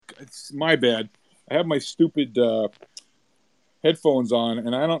It's my bad. I have my stupid headphones on,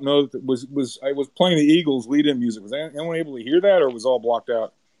 and I don't know if it was I was playing the Eagles lead-in music. Was anyone able to hear that, or was it all blocked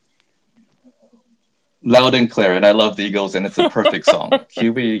out? Loud and clear, and I love the Eagles, and it's a perfect song.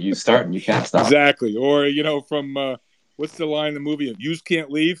 QB, you start and you can't stop. Exactly. Or from what's the line in the movie? "Yous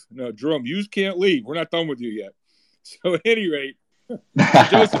can't leave." No, Jerome. Yous can't leave. We're not done with you yet. So at any rate, so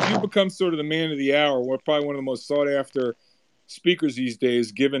Joseph, you've become sort of the man of the hour. We're probably one of the most sought after speakers these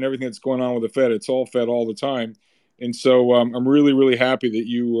days, given everything that's going on with the Fed. It's all Fed all the time. And so I'm really, really happy that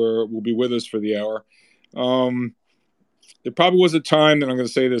you will be with us for the hour. Um, there probably was a time, and I'm going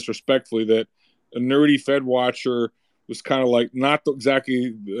to say this respectfully, that a nerdy Fed watcher was kind of like not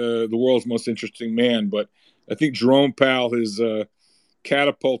exactly the world's most interesting man, but I think Jerome Powell has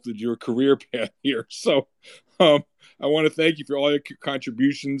catapulted your career path here. So um, I want to thank you for all your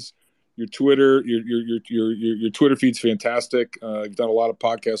contributions. Your Twitter, your Twitter feed's fantastic. You've done a lot of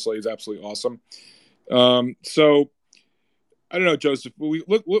podcasts lately. It's absolutely awesome. So I don't know, Joseph. Why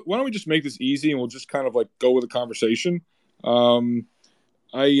don't we just make this easy and we'll just kind of like go with the conversation. Um,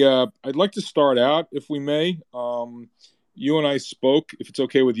 I'd like to start out, if we may. You and I spoke. If it's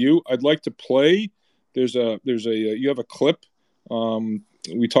okay with you, I'd like to play. You have a clip.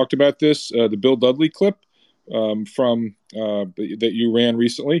 We talked about this, the Bill Dudley clip from that you ran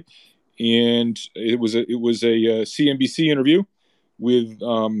recently, and it was a CNBC interview with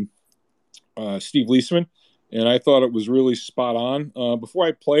Steve Leisman, and I thought it was really spot on. Before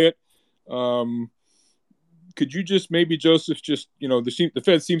I play it, um, could you just maybe Joseph the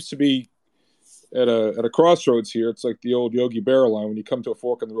Fed seems to be at a crossroads here. It's like the old Yogi Berra line: when you come to a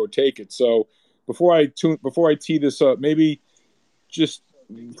fork in the road, take it. So before I tee this up, maybe just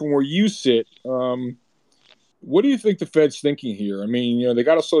from where you sit, what do you think the Fed's thinking here? I mean, they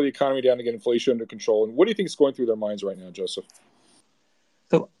got to slow the economy down to get inflation under control. And what do you think is going through their minds right now, Joseph?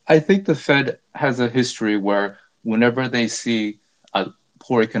 So I think the Fed has a history where whenever they see a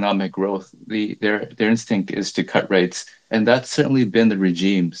poor economic growth, their instinct is to cut rates, and that's certainly been the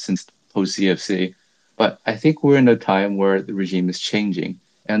regime since post CFC. But I think we're in a time where the regime is changing,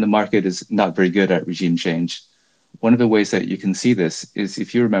 and the market is not very good at regime change. One of the ways that you can see this is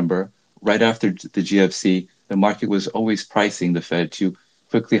if you remember, right after the GFC, the market was always pricing the Fed to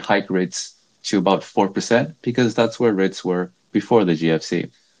quickly hike rates to about 4% because that's where rates were before the GFC.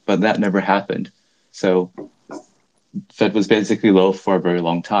 But that never happened. So Fed was basically low for a very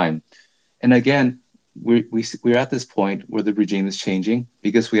long time. And again, we're at this point where the regime is changing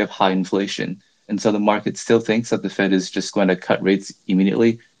because we have high inflation. And so the market still thinks that the Fed is just going to cut rates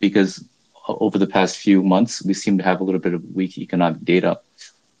immediately because over the past few months, we seem to have a little bit of weak economic data.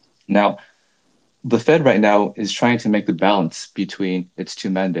 Now, the Fed right now is trying to make the balance between its two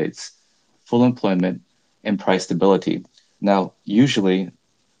mandates, full employment and price stability. Now, usually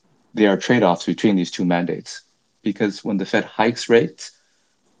there are trade-offs between these two mandates because when the Fed hikes rates,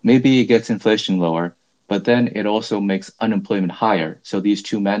 maybe it gets inflation lower, but then it also makes unemployment higher. So these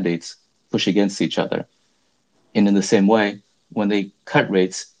two mandates push against each other. And in the same way, when they cut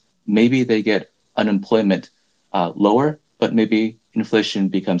rates, maybe they get unemployment lower, but maybe inflation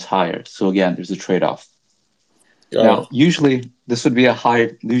becomes higher. So again, there's a trade-off. Got it. Now, usually this would be a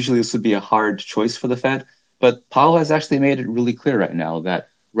hard choice for the Fed, but Powell has actually made it really clear right now that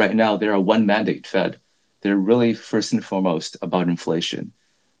right now they're a one mandate Fed. They're really first and foremost about inflation.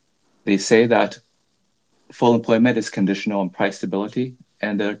 They say that full employment is conditional on price stability,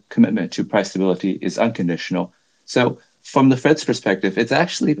 and the commitment to price stability is unconditional. So, from the Fed's perspective, it's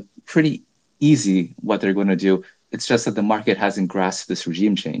actually pretty easy what they're going to do. It's just that the market hasn't grasped this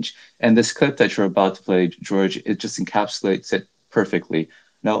regime change. And this clip that you're about to play, George, it just encapsulates it perfectly.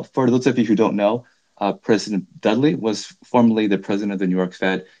 Now, for those of you who don't know, President Dudley was formerly the president of the New York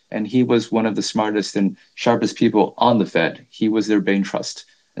Fed, and he was one of the smartest and sharpest people on the Fed. He was their brain trust.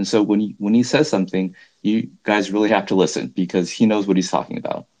 And so when he says something, you guys really have to listen because he knows what he's talking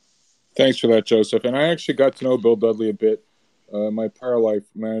about. Thanks for that, Joseph. And I actually got to know Bill Dudley a bit. My prior life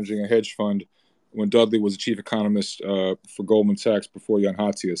managing a hedge fund when Dudley was a chief economist for Goldman Sachs before Jan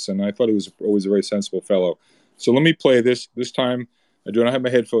Hatzius, and I thought he was always a very sensible fellow. So let me play this. This time, I do not have my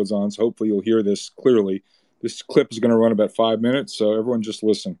headphones on, so hopefully you'll hear this clearly. This clip is going to run about 5 minutes, so everyone just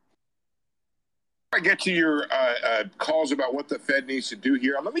listen. I get to your calls about what the Fed needs to do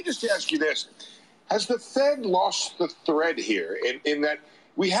here. Let me just ask you this. Has the Fed lost the thread here in that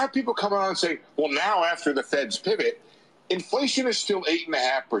we have people coming on and saying, well, now after the Fed's pivot, inflation is still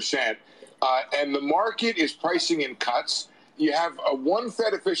 8.5%, and the market is pricing in cuts. You have one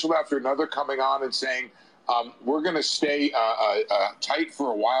Fed official after another coming on and saying, we're going to stay tight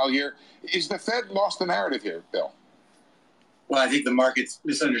for a while here. Is the Fed lost the narrative here, Bill? Well, I think the market's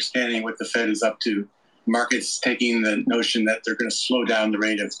misunderstanding what the Fed is up to. Markets taking the notion that they're going to slow down the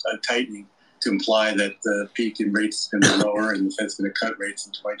rate of tightening to imply that the peak in rates is going to be lower and the Fed's going to cut rates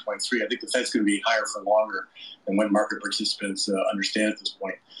in 2023. I think the Fed's going to be higher for longer than what market participants understand at this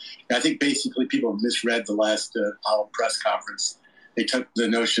point. And I think basically people misread the last Powell press conference. They took the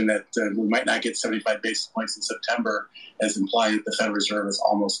notion that we might not get 75 basis points in September as implied that the Federal Reserve is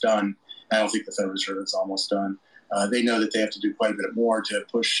almost done. I don't think the Federal Reserve is almost done. They know that they have to do quite a bit more to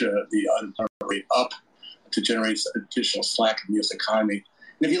push the unemployment rate up to generate additional slack in the U.S. economy.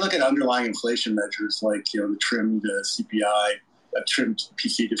 And if you look at underlying inflation measures like the trimmed CPI, trimmed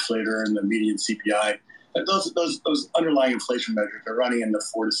PC deflator, and the median CPI, those underlying inflation measures are running in the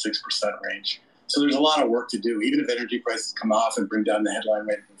 4 to 6% range. So there's a lot of work to do. Even if energy prices come off and bring down the headline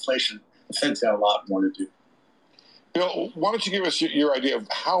rate of inflation, the Fed's got a lot more to do. Bill, why don't you give us your idea of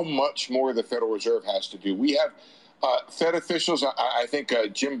how much more the Federal Reserve has to do? We have Fed officials, I think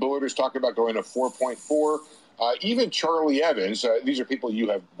Jim Bullard is talking about going to 4.4. Even Charlie Evans, these are people you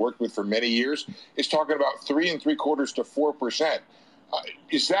have worked with for many years, is talking about 3.75% to 4%.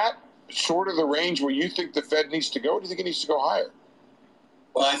 Is that sort of the range where you think the Fed needs to go, or do you think it needs to go higher?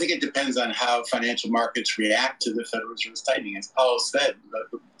 Well, I think it depends on how financial markets react to the Federal Reserve's tightening. As Powell said,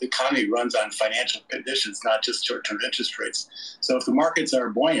 the economy runs on financial conditions, not just short-term interest rates. So if the markets are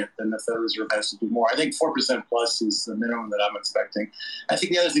buoyant, then the Federal Reserve has to do more. I think 4% plus is the minimum that I'm expecting. I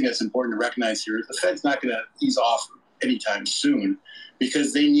think the other thing that's important to recognize here is the Fed's not going to ease off anytime soon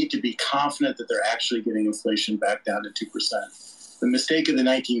because they need to be confident that they're actually getting inflation back down to 2%. The mistake of the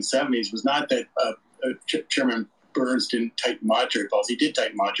 1970s was not that Chairman Burns didn't tighten monetary policy. He did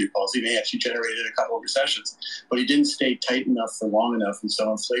tighten monetary policy, and he actually generated a couple of recessions. But he didn't stay tight enough for long enough, and so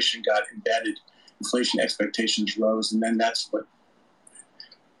inflation got embedded. Inflation expectations rose, and then that's what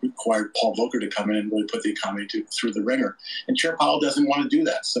required Paul Volcker to come in and really put the economy through the ringer. And Chair Powell doesn't want to do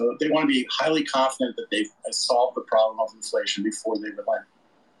that. So they want to be highly confident that they've solved the problem of inflation before they relent.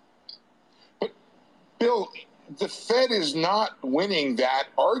 But, Bill, the Fed is not winning that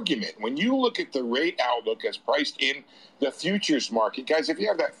argument. When you look at the rate outlook as priced in the futures market, guys, if you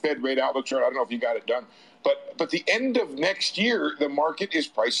have that Fed rate outlook chart, I don't know if you got it done, but the end of next year, the market is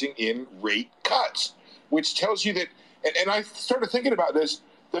pricing in rate cuts, which tells you that, and I started thinking about this,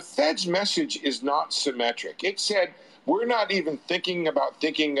 the Fed's message is not symmetric. It said, we're not even thinking about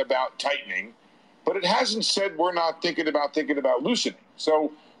tightening, but it hasn't said we're not thinking about loosening.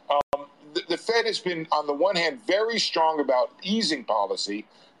 So the Fed has been, on the one hand, very strong about easing policy,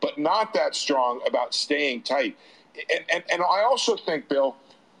 but not that strong about staying tight. And I also think, Bill,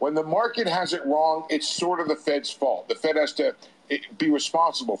 when the market has it wrong, it's sort of the Fed's fault. The Fed has to be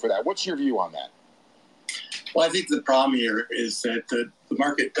responsible for that. What's your view on that? Well, I think the problem here is that the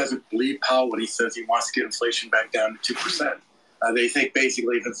market doesn't believe Powell when he says he wants to get inflation back down to 2%. They think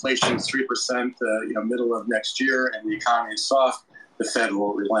basically if inflation is 3%, middle of next year, and the economy is soft, the Fed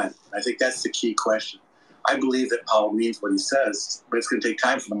will relent. I think that's the key question. I believe that Powell means what he says, but it's going to take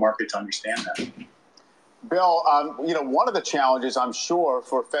time for the market to understand that. Bill, one of the challenges, I'm sure,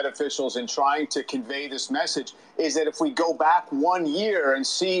 for Fed officials in trying to convey this message is that if we go back 1 year and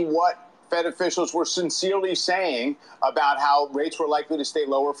see what Fed officials were sincerely saying about how rates were likely to stay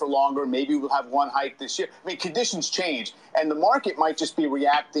lower for longer, maybe we'll have one hike this year. I mean, conditions change, and the market might just be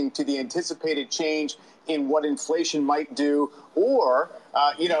reacting to the anticipated change in what inflation might do, or,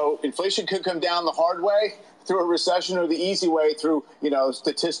 inflation could come down the hard way through a recession or the easy way through,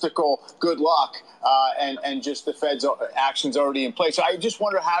 statistical good luck and just the Fed's actions already in place. So I just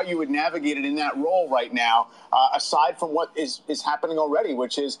wonder how you would navigate it in that role right now, aside from what is happening already,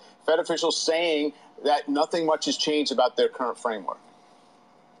 which is Fed officials saying that nothing much has changed about their current framework.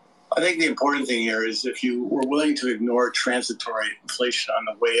 I think the important thing here is if you were willing to ignore transitory inflation on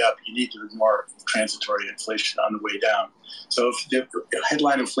the way up, you need to ignore transitory inflation on the way down. So if the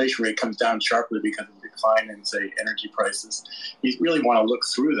headline inflation rate comes down sharply because of a decline in, say, energy prices, you really want to look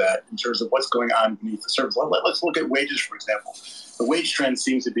through that in terms of what's going on beneath the surface. Let's look at wages, for example. The wage trend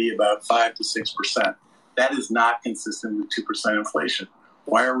seems to be about 5 to 6%. That is not consistent with 2% inflation.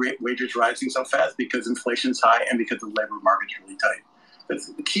 Why are wages rising so fast? Because inflation is high and because the labor market is really tight.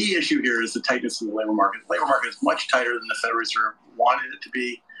 The key issue here is the tightness in the labor market. The labor market is much tighter than the Federal Reserve wanted it to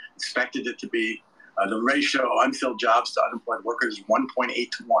be, expected it to be. The ratio of unfilled jobs to unemployed workers is 1.8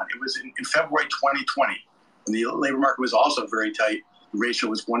 to 1. It was in February 2020, when the labor market was also very tight, the ratio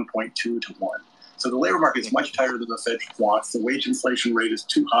was 1.2 to 1. So the labor market is much tighter than the Fed wants. The wage inflation rate is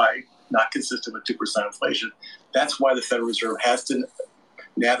too high, not consistent with 2% inflation. That's why the Federal Reserve has to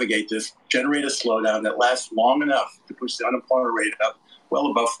navigate this, generate a slowdown that lasts long enough to push the unemployment rate up well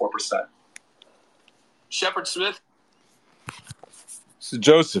above 4%. Shepard Smith. So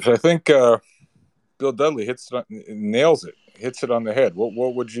Joseph, I think Bill Dudley nails it, hits it on the head.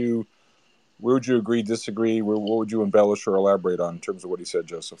 What would you? Where would you agree, disagree? What would you embellish or elaborate on in terms of what he said,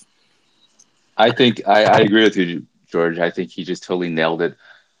 Joseph? I think I agree with you, George. I think he just totally nailed it.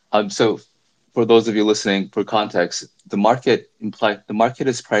 So for those of you listening, for context, the market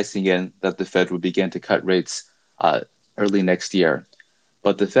is pricing in that the Fed will begin to cut rates early next year.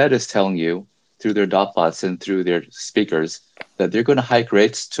 But the Fed is telling you through their dot plots and through their speakers that they're going to hike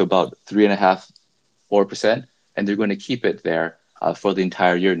rates to about 3.5, 4%, and they're going to keep it there for the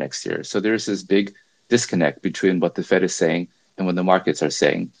entire year next year. So there's this big disconnect between what the Fed is saying and what the markets are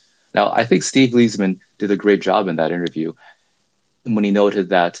saying. Now, I think Steve Leisman did a great job in that interview when he noted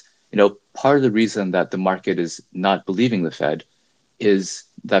that, part of the reason that the market is not believing the Fed is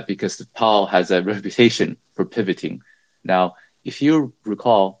that because Powell has a reputation for pivoting. Now, if you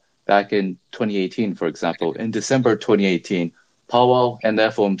recall back in 2018, for example, in December 2018, Powell and the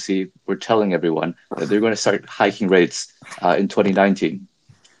FOMC were telling everyone that they're going to start hiking rates in 2019.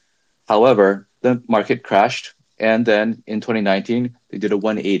 However, the market crashed. And then in 2019, they did a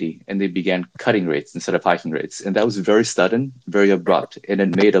 180 and they began cutting rates instead of hiking rates. And that was very sudden, very abrupt. And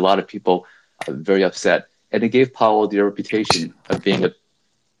it made a lot of people very upset. And it gave Powell the reputation of being a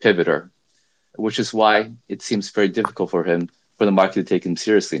pivoter, which is why it seems very difficult for him, for the market to take him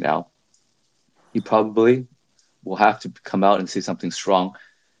seriously now. He probably will have to come out and say something strong,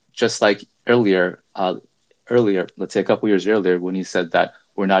 just like earlier, let's say a couple years earlier, when he said that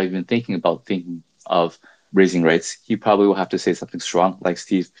we're not even thinking of raising rates. He probably will have to say something strong, like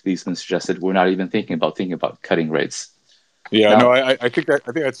Steve Leisman suggested. We're not even thinking about cutting rates. Yeah, no, I think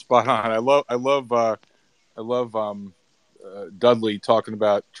that's spot on. I love Dudley talking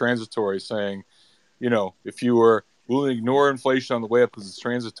about transitory, saying, if you were willing to ignore inflation on the way up because it's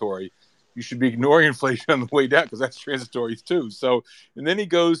transitory, you should be ignoring inflation on the way down because that's transitory too. So, and then he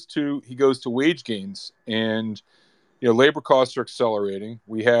goes to wage gains, and labor costs are accelerating.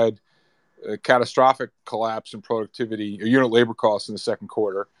 We had a catastrophic collapse in productivity or unit labor costs in the second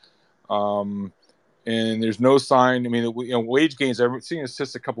quarter. And there's no sign. I mean, wage gains. I've seen a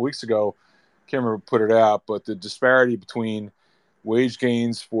statistic a couple weeks ago. Can't remember who put it out, but the disparity between wage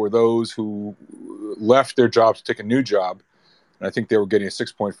gains for those who left their jobs to take a new job, and I think they were getting a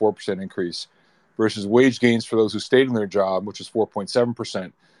 6.4% increase, versus wage gains for those who stayed in their job, which is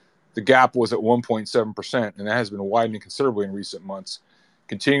 4.7%. The gap was at 1.7%, and that has been widening considerably in recent months,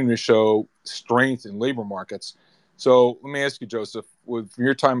 continuing to show strength in labor markets. So let me ask you, Joseph, from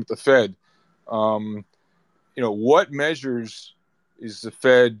your time at the Fed, what measures does the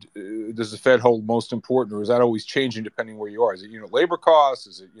Fed hold most important, or is that always changing depending where you are? Is it labor costs?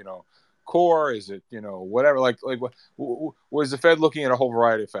 Is it core? Is it whatever? Was the Fed looking at a whole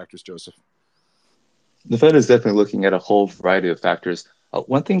variety of factors, Joseph? The Fed is definitely looking at a whole variety of factors.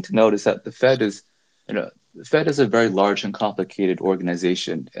 One thing to note is that the Fed is a very large and complicated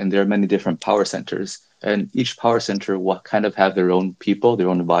organization, and there are many different power centers. And each power center will kind of have their own people, their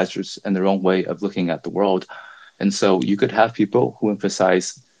own advisors, and their own way of looking at the world. And so you could have people who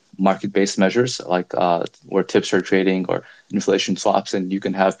emphasize market-based measures like where tips are trading or inflation swaps, and you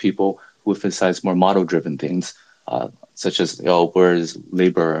can have people who emphasize more model-driven things, such as where is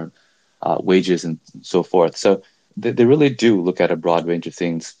labor, wages, and so forth. So they really do look at a broad range of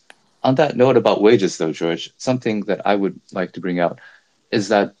things. On that note about wages, though, George, something that I would like to bring out is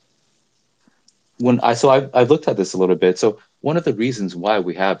that I've looked at this a little bit. So one of the reasons why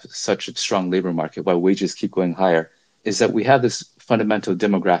we have such a strong labor market, why wages keep going higher, is that we have this fundamental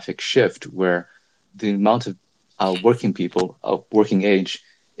demographic shift where the amount of working people of working age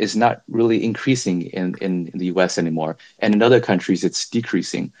is not really increasing in the US anymore. And in other countries, it's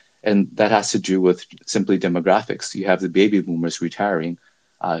decreasing. And that has to do with simply demographics. You have the baby boomers retiring.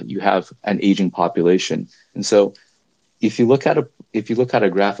 You have an aging population. And so if you look at a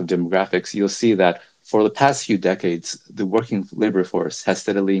graph of demographics, you'll see that for the past few decades, the working labor force has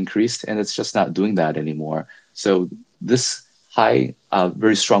steadily increased, and it's just not doing that anymore. So this high,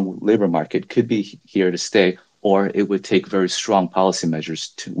 very strong labor market could be here to stay, or it would take very strong policy measures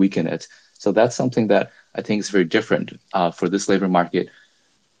to weaken it. So that's something that I think is very different for this labor market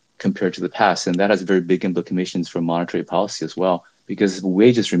compared to the past, and that has very big implications for monetary policy as well. Because if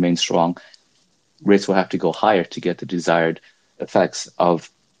wages remain strong, rates will have to go higher to get the desired effects of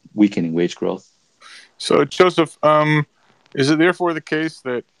weakening wage growth. So, Joseph, is it therefore the case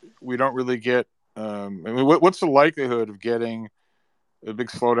that we don't really get? What's the likelihood of getting a big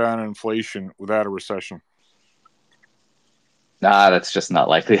slowdown in inflation without a recession? Nah, that's just not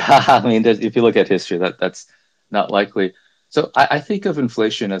likely. I mean, if you look at history, that's not likely. So I think of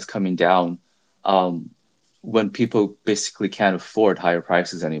inflation as coming down when people basically can't afford higher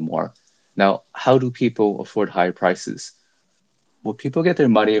prices anymore. Now, how do people afford higher prices? Well, people get their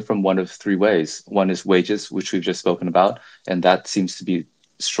money from one of three ways. One is wages, which we've just spoken about, and that seems to be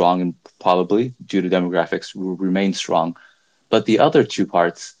strong and probably due to demographics will remain strong. But the other two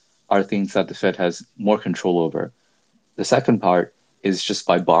parts are things that the Fed has more control over. The second part is just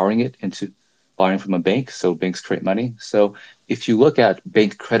by borrowing from a bank. So banks create money. So if you look at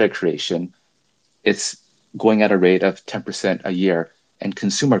bank credit creation, it's going at a rate of 10% a year, and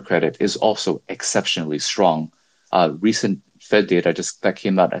consumer credit is also exceptionally strong. Recent Fed data just that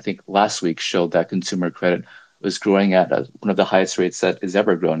came out, I think last week, showed that consumer credit was growing at one of the highest rates that is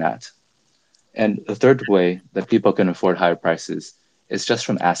ever grown at. And the third way that people can afford higher prices is just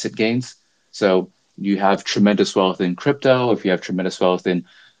from asset gains. So you have tremendous wealth in crypto, if you have tremendous wealth in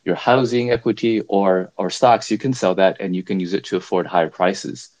your housing equity or stocks, you can sell that and you can use it to afford higher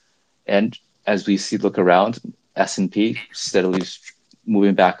prices. And as we see, look around, S&P steadily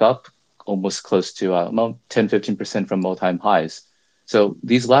moving back up, almost close to 10, 15% from all-time highs. So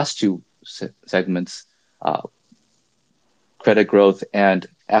these last two segments, credit growth and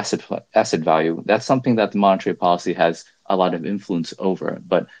asset value, that's something that the monetary policy has a lot of influence over.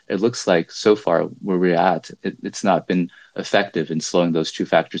 But it looks like so far where we're at, it's not been effective in slowing those two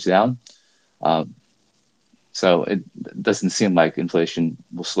factors down. So it doesn't seem like inflation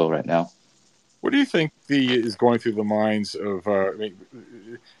will slow right now. What do you think is going through the minds of?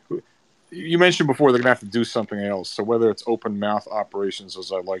 You mentioned before they're going to have to do something else. So whether it's open mouth operations,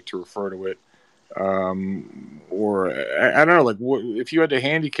 as I like to refer to it, or I don't know, like if you had to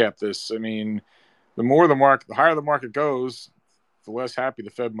handicap this, I mean, the higher the market goes, the less happy the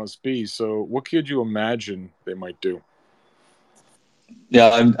Fed must be. So what could you imagine they might do?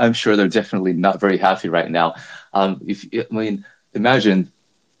 Yeah, I'm sure they're definitely not very happy right now. Imagine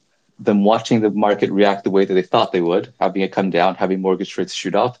them watching the market react the way that they thought they would, having it come down, having mortgage rates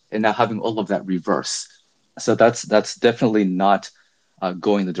shoot up, and now having all of that reverse. So that's definitely not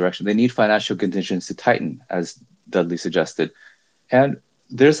going the direction. They need financial conditions to tighten, as Dudley suggested. And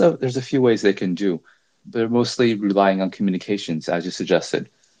there's a few ways they can do. They're mostly relying on communications, as you suggested.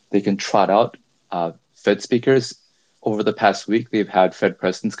 They can trot out Fed speakers. Over the past week, they've had Fed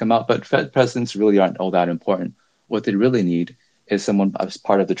presidents come out, but Fed presidents really aren't all that important. What they really need is someone as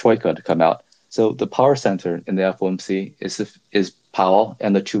part of the troika to come out. So the power center in the FOMC is Powell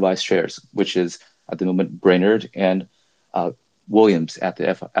and the two vice chairs, which is at the moment Brainerd and Williams at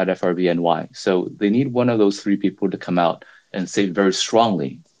FRBNY. So they need one of those three people to come out and say very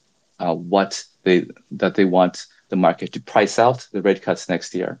strongly that they want the market to price out the rate cuts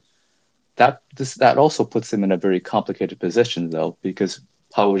next year. That also puts them in a very complicated position, though, because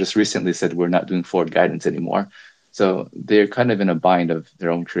Powell just recently said we're not doing forward guidance anymore. So they're kind of in a bind of their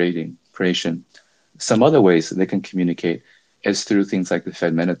own creation. Some other ways that they can communicate is through things like the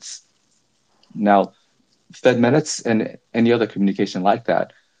Fed minutes. Now, Fed minutes and any other communication like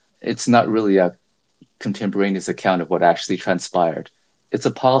that, it's not really a contemporaneous account of what actually transpired. It's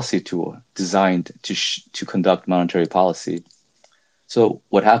a policy tool designed to conduct monetary policy. So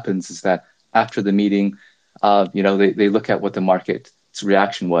what happens is that after the meeting, they look at what the market's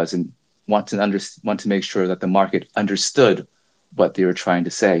reaction was and want to make sure that the market understood what they were trying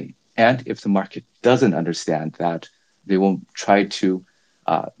to say. And if the market doesn't understand that, they will try to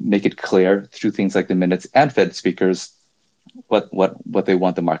make it clear through things like the minutes and Fed speakers what they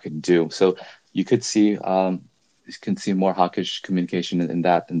want the market to do. So you can see more hawkish communication in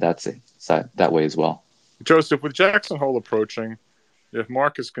that way as well. Joseph, with Jackson Hole approaching, if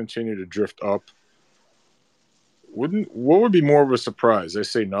markets continue to drift up, what would be more of a surprise? They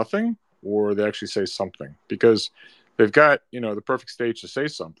say nothing, or they actually say something? Because they've got the perfect stage to say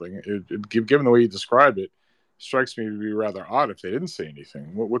something. Given the way you described it, strikes me to be rather odd if they didn't say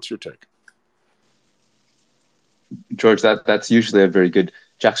anything. What's your take? George, that's usually a very good.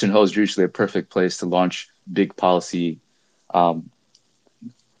 Jackson Hole is usually a perfect place to launch big policy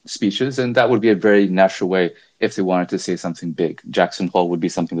speeches, and that would be a very natural way if they wanted to say something big. Jackson Hole would be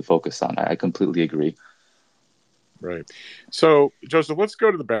something to focus on. I completely agree. Right. So, Joseph, let's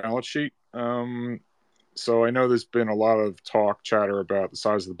go to the balance sheet. So I know there's been a lot of chatter about the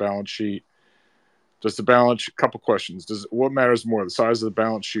size of the balance sheet. Couple questions. What matters more, the size of the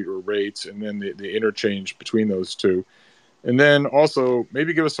balance sheet or rates, and then the interchange between those two? And then also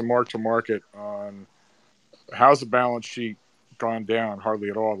maybe give us a mark to market on how's the balance sheet gone down hardly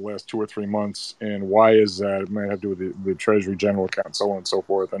at all the last 2 or 3 months, and why is that? It might have to do with the Treasury General Account and so on and so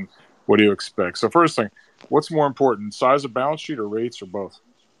forth. And what do you expect? So first thing, what's more important, size of balance sheet or rates, or both?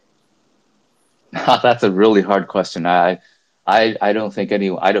 That's a really hard question. I don't think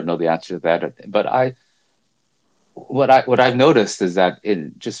I don't know the answer to that, but What I've noticed is that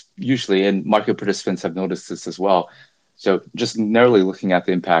it just usually, and market participants have noticed this as well. So just narrowly looking at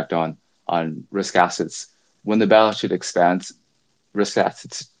the impact on risk assets, when the balance sheet expands, risk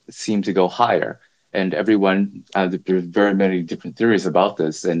assets seem to go higher. And everyone, there's very many different theories about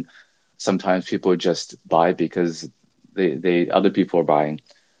this. And sometimes people just buy because they other people are buying.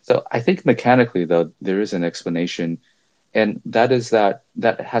 So I think mechanically, though, there is an explanation, and that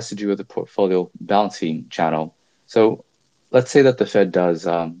has to do with the portfolio balancing channel. So let's say that the Fed does,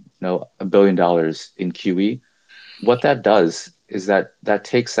 $1 billion in QE. What that does is that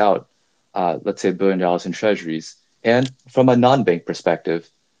takes out, let's say, $1 billion in treasuries, and from a non-bank perspective,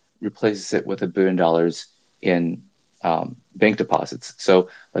 replaces it with $1 billion in bank deposits. So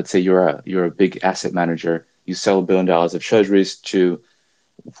let's say you're a big asset manager, you sell $1 billion of treasuries to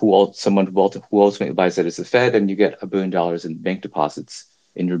someone who ultimately buys it as the Fed, and you get $1 billion in bank deposits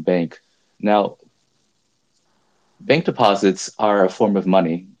in your bank. Now, bank deposits are a form of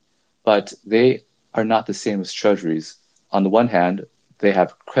money, but they are not the same as treasuries. On the one hand, they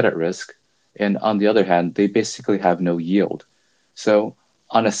have credit risk, and on the other hand, they basically have no yield. So,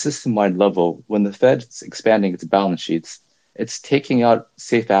 on a system-wide level, when the Fed's expanding its balance sheets, it's taking out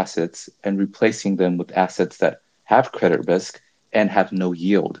safe assets and replacing them with assets that have credit risk and have no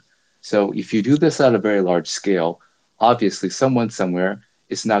yield. So, if you do this at a very large scale, obviously someone somewhere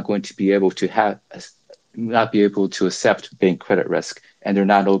is not going to be able to not be able to accept bank credit risk, and they're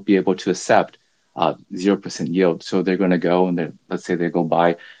not be able to accept 0% yield. So they're going to go and let's say they go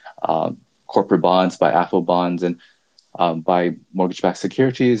buy corporate bonds, buy Apple bonds, and buy mortgage-backed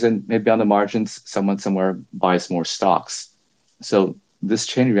securities, and maybe on the margins, someone somewhere buys more stocks. So this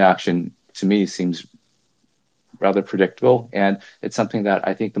chain reaction to me seems rather predictable, and it's something that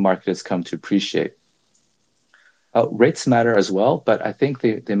I think the market has come to appreciate. Rates matter as well, but I think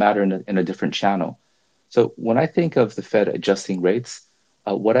they matter in a different channel. So when I think of the Fed adjusting rates,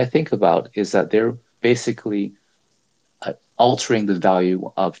 what I think about is that they're basically altering the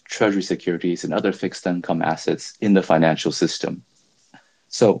value of treasury securities and other fixed income assets in the financial system.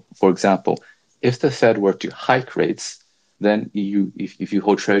 So, for example, if the Fed were to hike rates, then if you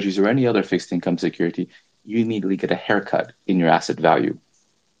hold treasuries or any other fixed income security, you immediately get a haircut in your asset value.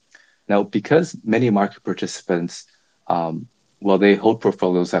 Now, because many market participants, they hold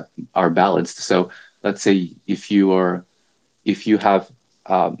portfolios that are balanced. So let's say if you have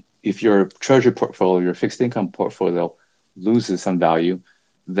if your treasury portfolio, your fixed income portfolio loses some value,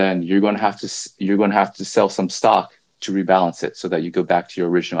 then you're going to have to sell some stock to rebalance it so that you go back to your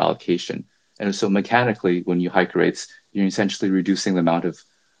original allocation. And so mechanically, when you hike rates, you're essentially reducing the amount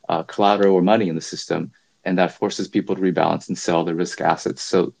of collateral or money in the system, and that forces people to rebalance and sell their risk assets.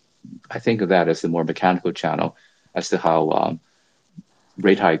 So I think of that as the more mechanical channel as to how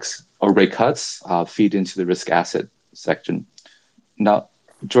rate hikes or rate cuts feed into the risk asset section. Now,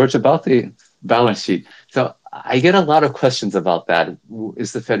 George, about the balance sheet. So I get a lot of questions about that.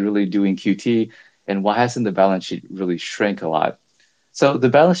 Is the Fed really doing QT? And why hasn't the balance sheet really shrank a lot? So the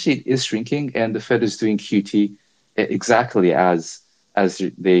balance sheet is shrinking, and the Fed is doing QT exactly as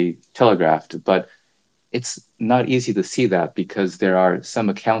they telegraphed. But it's not easy to see that because there are some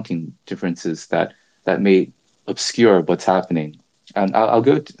accounting differences that may obscure what's happening. And I'll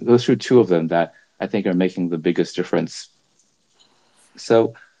go through two of them that I think are making the biggest difference.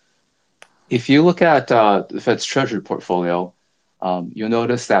 So if you look at the Fed's Treasury portfolio, you'll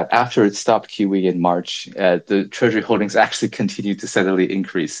notice that after it stopped QE in March, the Treasury holdings actually continued to steadily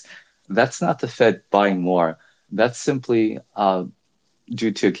increase. That's not the Fed buying more. That's simply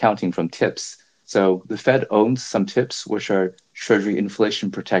due to accounting from TIPS. So the Fed owns some TIPS, which are Treasury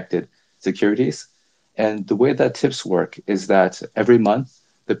inflation protected securities. And the way that TIPS work is that every month,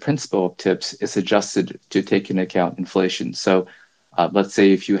 the principal of TIPS is adjusted to take into account inflation. So let's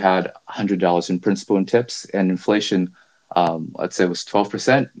say if you had $100 in principal and TIPS and inflation, let's say it was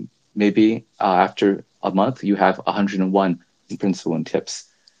 12%, maybe after a month, you have 101 in principal and TIPS.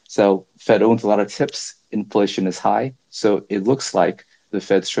 So Fed owns a lot of TIPS, inflation is high. So it looks like the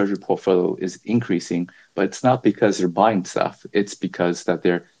Fed's treasury portfolio is increasing, but it's not because they're buying stuff. It's because that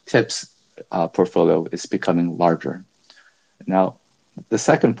their TIPS portfolio is becoming larger. Now, the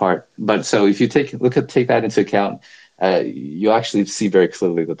second part, but so if you take that into account, you actually see very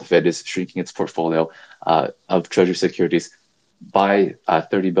clearly that the Fed is shrinking its portfolio of treasury securities by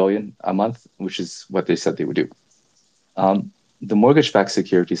 30 billion a month, which is what they said they would do. The mortgage-backed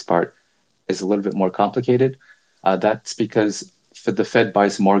securities part is a little bit more complicated. That's because the Fed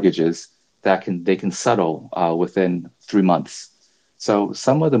buys mortgages that they can settle within 3 months. So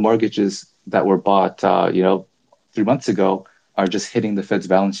some of the mortgages that were bought, 3 months ago are just hitting the Fed's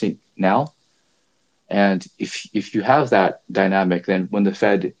balance sheet now. And if you have that dynamic, then when the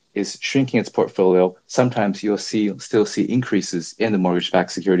Fed is shrinking its portfolio, sometimes you'll still see increases in the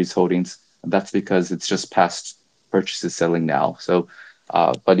mortgage-backed securities holdings. And that's because it's just past purchases selling now. So,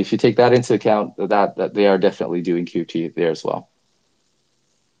 but if you take that into account, that they are definitely doing QT there as well.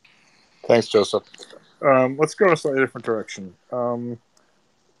 Thanks, Joseph. Let's go in a slightly different direction.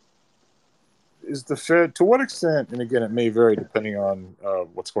 Is the Fed, to what extent, and again, it may vary depending on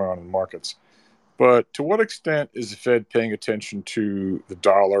what's going on in the markets, but to what extent is the Fed paying attention to the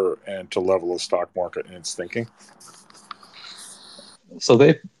dollar and to level of the stock market in its thinking? So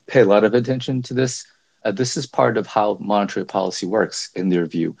they pay a lot of attention to this. This is part of how monetary policy works in their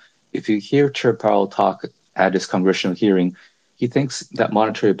view. If you hear Chair Powell talk at his congressional hearing, he thinks that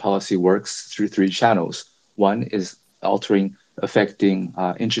monetary policy works through three channels. One is affecting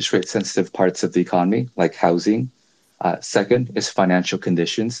interest rate sensitive parts of the economy, like housing. Second is financial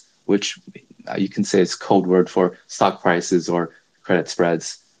conditions, which you can say is code word for stock prices or credit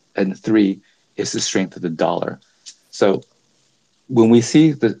spreads. And three is the strength of the dollar. So when the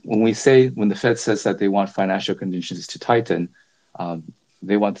Fed says that they want financial conditions to tighten,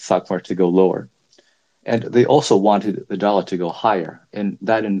 they want the stock market to go lower. And they also wanted the dollar to go higher. And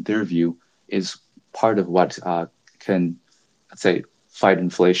that, in their view, is part of what can, let's say, fight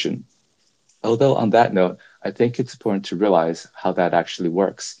inflation. Although on that note, I think it's important to realize how that actually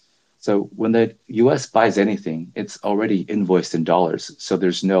works. So when the US buys anything, it's already invoiced in dollars. So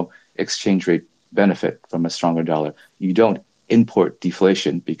there's no exchange rate benefit from a stronger dollar. You don't import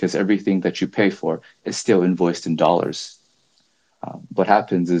deflation because everything that you pay for is still invoiced in dollars. What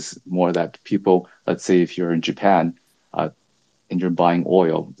happens is more that people, let's say if you're in Japan and you're buying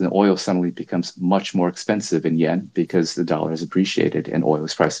oil, then oil suddenly becomes much more expensive in yen because the dollar is appreciated and oil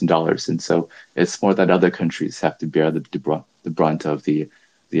is priced in dollars. And so it's more that other countries have to bear the brunt of the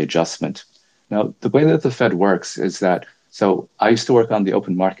adjustment. Now, the way that the Fed works is that, so I used to work on the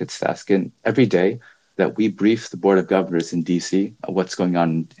open markets desk, and every day that we brief the Board of Governors in DC on what's going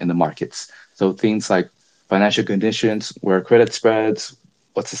on in the markets. So things like financial conditions, where credit spreads,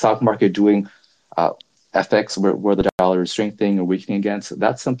 what's the stock market doing, FX, where the dollar is strengthening or weakening against.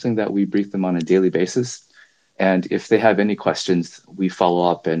 That's something that we brief them on a daily basis. And if they have any questions, we follow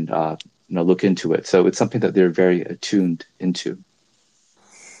up and look into it. So it's something that they're very attuned into.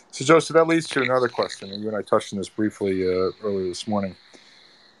 So, Joseph, that leads to another question. And you and I touched on this briefly earlier this morning.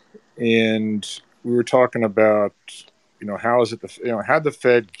 And we were talking about, how is it how'd the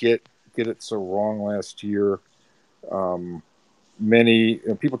Fed get it so wrong last year? Many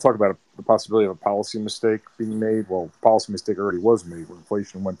people talk about the possibility of a policy mistake being made. Well, policy mistake already was made when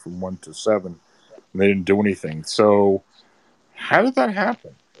inflation went from 1 to 7, and they didn't do anything. So, how did that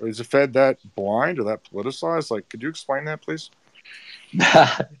happen? Or is the Fed that blind or that politicized? Like, could you explain that, please?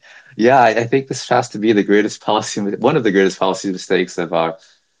 Yeah, I think this has to be one of the greatest policy mistakes of our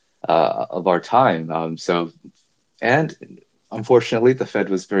time. And unfortunately, the Fed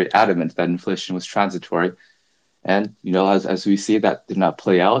was very adamant that inflation was transitory. And, as we see, that did not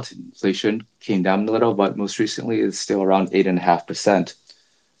play out. Inflation came down a little, but most recently it's still around 8.5%.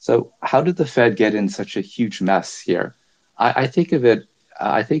 So how did the Fed get in such a huge mess here? I think of it,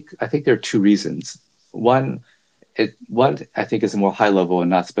 I think there are two reasons. One I think is more high level and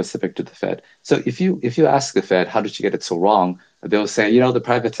not specific to the Fed. So if you ask the Fed, how did you get it so wrong? They'll say, the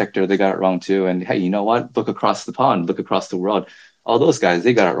private sector, they got it wrong too. And hey, you know what? Look across the pond, look across the world. All those guys,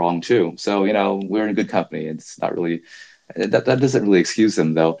 they got it wrong too. So, we're in good company. It's not really, that doesn't really excuse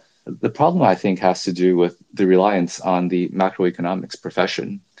them though. The problem I think has to do with the reliance on the macroeconomics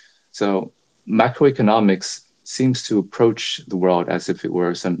profession. So macroeconomics seems to approach the world as if it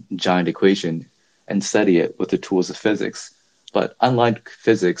were some giant equation and study it with the tools of physics. But unlike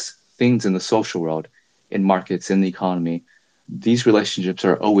physics, things in the social world, in markets, in the economy, these relationships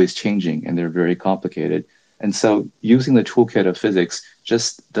are always changing and they're very complicated. And so using the toolkit of physics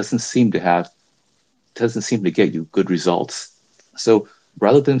just doesn't seem to get you good results. So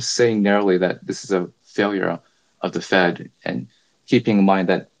rather than saying narrowly that this is a failure of the Fed and keeping in mind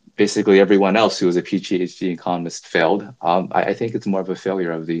that basically everyone else who was a PhD economist failed, I think it's more of a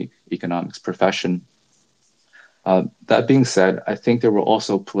failure of the economics profession. That being said, I think there were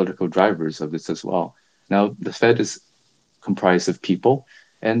also political drivers of this as well. Now, the Fed is comprised of people,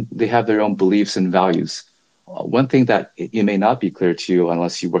 and they have their own beliefs and values. One thing that it may not be clear to you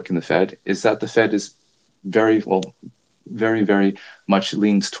unless you work in the Fed is that the Fed is very much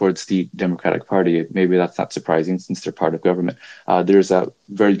leans towards the Democratic Party. Maybe that's not surprising since they're part of government. There's a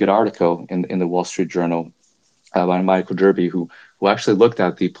very good article in the Wall Street Journal by Michael Derby, who actually looked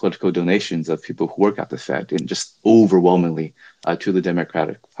at the political donations of people who work at the Fed and just overwhelmingly to the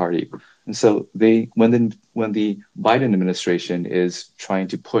Democratic Party. And so when the Biden administration is trying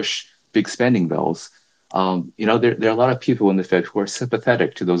to push big spending bills, there are a lot of people in the Fed who are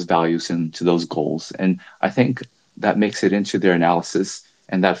sympathetic to those values and to those goals. And I think that makes it into their analysis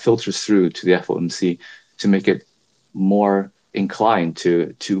and that filters through to the FOMC to make it more inclined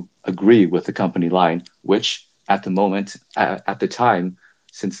to agree with the company line, which at the moment, at the time,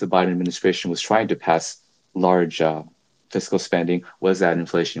 since the Biden administration was trying to pass large fiscal spending, was that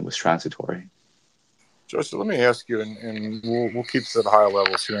inflation was transitory. Joseph, let me ask you, and we'll keep this at a high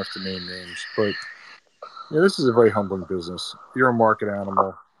level, so you don't have to name names. But this is a very humbling business. You're a market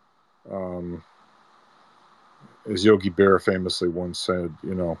animal. As Yogi Berra famously once said,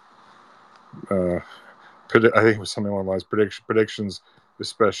 I think it was something along the lines, predictions,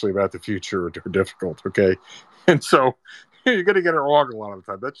 especially about the future, are difficult. Okay, and so you're going to get it wrong a lot of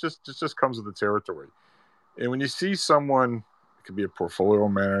the time. That just comes with the territory. And when you see someone, it could be a portfolio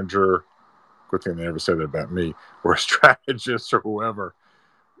manager. Good thing they never said that about me, or a strategist or whoever,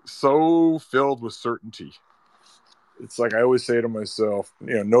 so filled with certainty. It's like I always say to myself,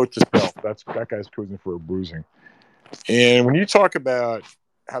 note to self, that guy's cruising for a bruising. And when you talk about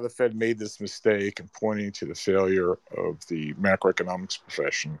how the Fed made this mistake and pointing to the failure of the macroeconomics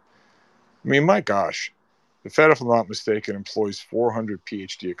profession, I mean, my gosh, the Fed, if I'm not mistaken, employs 400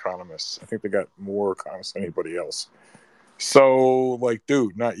 PhD economists. I think they got more economists than anybody else. So,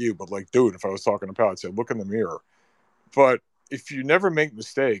 dude, not you, but dude, if I was talking to Powell, I'd say, look in the mirror. But if you never make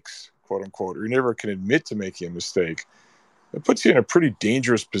mistakes, quote unquote, or you never can admit to making a mistake, it puts you in a pretty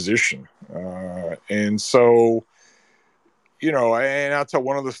dangerous position. And so, and I'll tell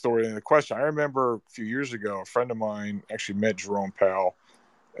one other story in the question. I remember a few years ago, a friend of mine actually met Jerome Powell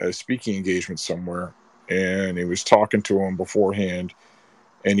at a speaking engagement somewhere, and he was talking to him beforehand,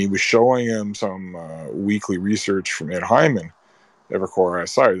 and he was showing him some weekly research from Ed Hyman, Evercore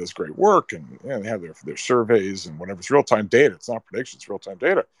ISI. Does great work, and they have their surveys and whatever. It's real-time data. It's not predictions, it's real-time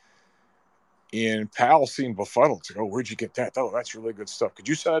data. And Powell seemed befuddled. It's like, oh, where'd you get that? Oh, that's really good stuff. Could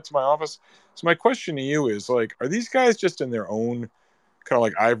you send that to my office? So my question to you is, are these guys just in their own kind of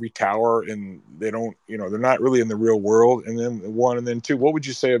like ivory tower, and they don't, they're not really in the real world? And then one, and then two, what would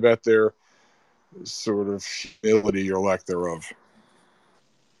you say about their sort of humility or lack thereof?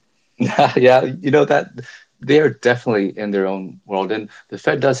 Yeah, that they are definitely in their own world, and the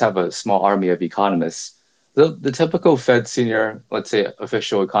Fed does have a small army of economists. The typical Fed senior, let's say,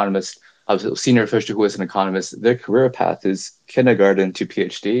 official economist, senior official who is an economist, their career path is kindergarten to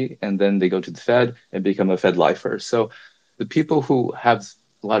PhD, and then they go to the Fed and become a Fed lifer. So the people who have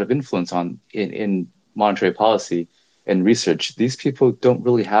a lot of influence in monetary policy and research, these people don't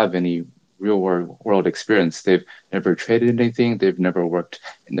really have any real world experience. They've never traded anything. They've never worked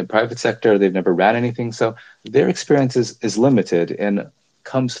in the private sector. They've never ran anything. So their experience is limited and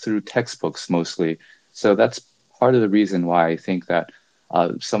comes through textbooks mostly. So that's part of the reason why I think that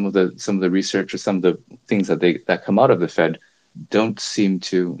some of the research or some of the things that come out of the Fed don't seem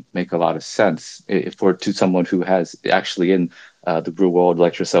to make a lot of sense to someone who has actually in the real world,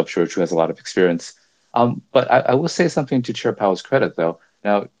 like yourself, George, who has a lot of experience. But I will say something to Chair Powell's credit, though.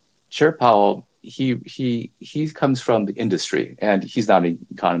 Now, Chair Powell, he comes from the industry, and he's not an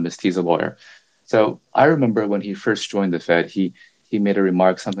economist; he's a lawyer. So I remember when he first joined the Fed, he made a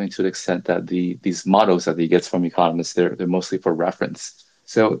remark something to the extent that these models that he gets from economists, they're mostly for reference.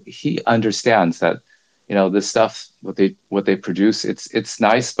 So he understands that this stuff what they produce, it's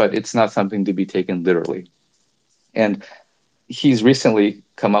nice, but it's not something to be taken literally. And he's recently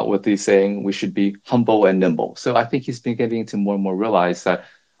come out with the saying we should be humble and nimble. So I think he's been getting to more and more realize that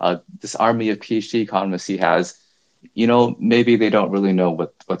this army of PhD economists he has, maybe they don't really know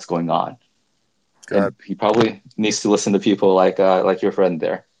what's going on. Got And he probably needs to listen to people like your friend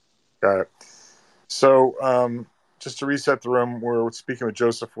there. Got it. So just to reset the room, we're speaking with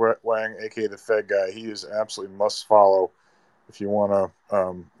Joseph Wang, aka the Fed guy. He is absolutely must follow if you want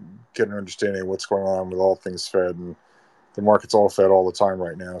to get an understanding of what's going on with all things Fed, and the market's all Fed all the time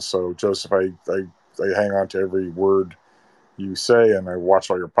right now. So Joseph, I hang on to every word you say, and I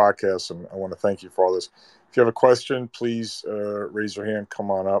watch all your podcasts, and I want to thank you for all this. If you have a question, please raise your hand. Come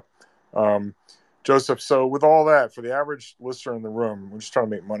on up. Joseph, so with all that, for the average listener in the room, we're just trying to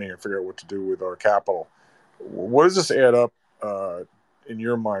make money and figure out what to do with our capital. What does this add up in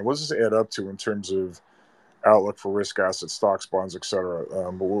your mind? What does this add up to in terms of outlook for risk assets, stocks, bonds, et cetera?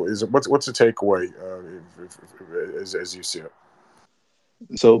 What's the takeaway as you see it?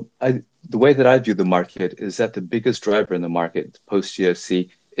 So the way that I view the market is that the biggest driver in the market post GFC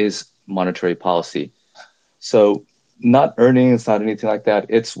is monetary policy. So not earnings, not anything like that.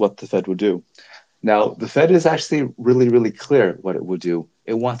 It's what the Fed will do. Now, the Fed is actually really, really clear what it will do.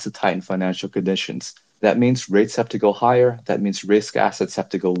 it wants to tighten financial conditions. That means rates have to go higher. That means risk assets have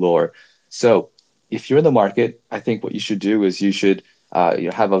to go lower. So if you're in the market, I think what you should do is you should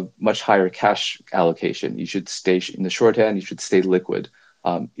have a much higher cash allocation. You should stay in the short end. You should stay liquid.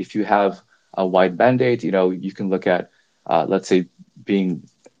 If you have a wide mandate, you can look at, let's say, being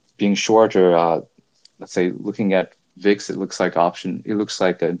short, or let's say looking at VIX. It looks like option. It looks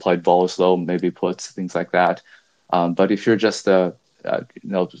like implied vol is low, maybe puts, things like that. But if you're just a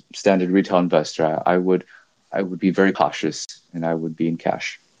standard retail investor, I would be very cautious, and I would be in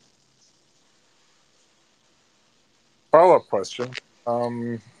cash. Follow-up question.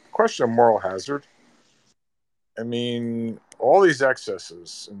 Question of moral hazard. I mean, all these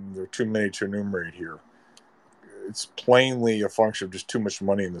excesses, and there are too many to enumerate here. It's plainly a function of just too much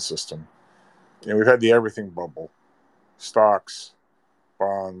money in the system. We've had the everything bubble: stocks,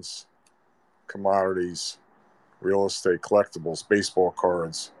 bonds, commodities, real estate, collectibles, baseball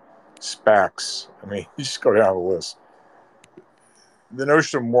cards, SPACs. I mean, you just go down the list. The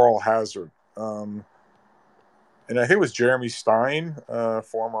notion of moral hazard. And I think it was Jeremy Stein,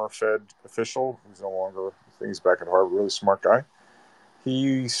 former Fed official, who's no longer, I think he's back at Harvard, really smart guy.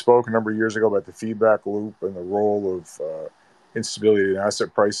 He spoke a number of years ago about the feedback loop and the role of instability in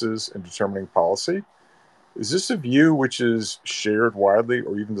asset prices in determining policy. Is this a view which is shared widely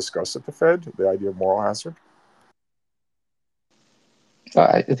or even discussed at the Fed, the idea of moral hazard?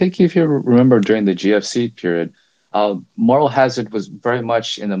 I think if you remember during the GFC period, moral hazard was very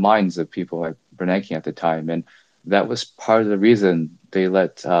much in the minds of people like Bernanke at the time, and that was part of the reason they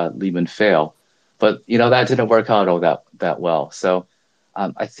let Lehman fail. But that didn't work out all that well. So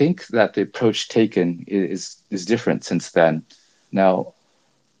I think that the approach taken is different since then. Now,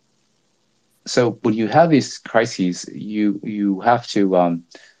 so when you have these crises, you have to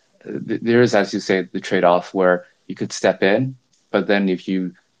there is, as you say, the trade-off where you could step in, but then if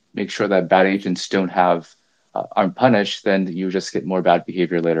you make sure that bad agents aren't punished, then you just get more bad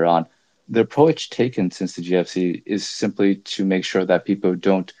behavior later on. The approach taken since the GFC is simply to make sure that people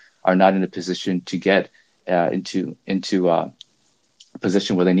are not in a position to get into a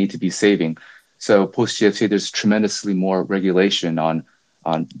position where they need to be saving. So post GFC, there's tremendously more regulation on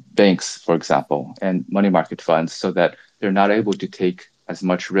banks, for example, and money market funds, so that they're not able to take as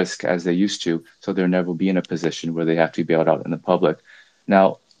much risk as they used to. So they'll never be in a position where they have to be bailed out in the public.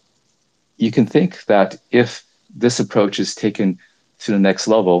 Now, you can think that if this approach is taken to the next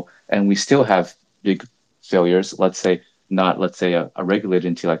level and we still have big failures, let's say a regulated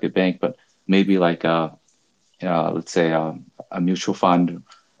entity like a bank, but maybe like let's say a mutual fund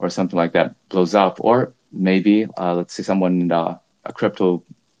or something like that blows up, or maybe let's say a crypto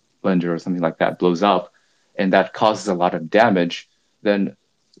lender or something like that blows up, and that causes a lot of damage, then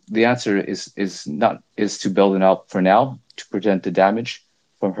the answer is to build it up for now to prevent the damage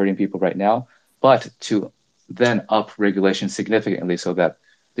from hurting people right now, but to then up regulation significantly so that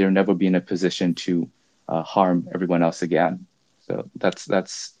they'll never be in a position to harm everyone else again. So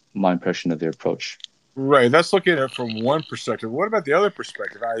that's my impression of their approach. Right. That's looking at it from one perspective. What about the other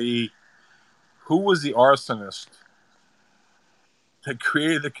perspective, i.e., who was the arsonist that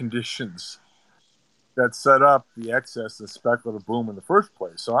created the conditions that set up the excess, the speculative boom in the first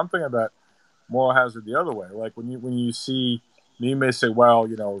place? So I'm thinking about moral hazard the other way. Like when you see, you may say, well,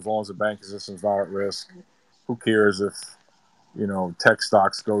 as long as the banking system's not at risk, who cares if, tech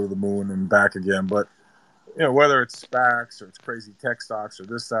stocks go to the moon and back again? But, whether it's SPACs or it's crazy tech stocks or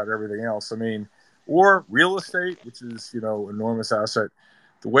this, that, everything else, I mean, or real estate, which is, enormous asset.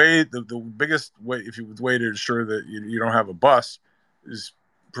 The biggest way, the way to ensure that you don't have a bust is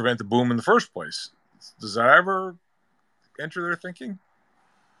prevent the boom in the first place. Does that ever enter their thinking?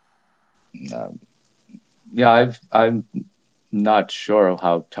 Yeah, I'm not sure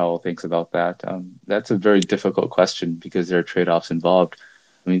how Tao thinks about that. That's a very difficult question because there are trade-offs involved.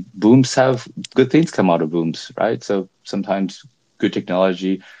 I mean, booms have good things come out of booms, right? So sometimes good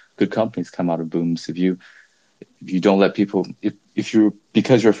technology, good companies come out of booms. If you don't let people, if you're,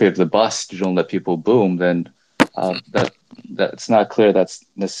 because you're afraid of the bust, you don't let people boom, then that's not clear. That's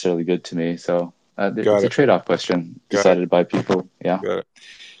necessarily good to me. So it's a trade-off question decided by people. Yeah. Got it.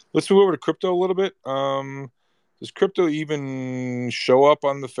 Let's move over to crypto a little bit. Does crypto even show up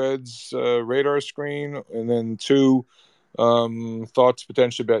on the Fed's radar screen? And then two, thoughts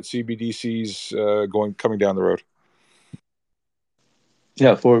potentially about CBDCs coming down the road.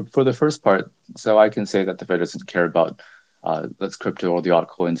 Yeah, for the first part, so I can say that the Fed doesn't care about let's crypto or the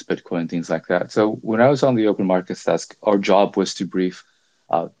altcoins, Bitcoin, things like that. So when I was on the open markets desk, our job was to brief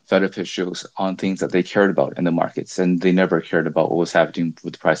Fed officials on things that they cared about in the markets, and they never cared about what was happening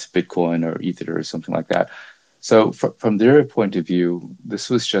with the price of Bitcoin or Ether or something like that. So from their point of view, this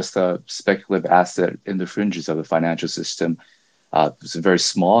was just a speculative asset in the fringes of the financial system. It was very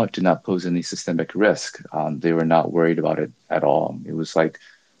small. It did not pose any systemic risk. They were not worried about it at all. It was like,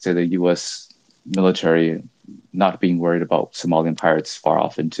 say, the U.S. military not being worried about Somalian pirates far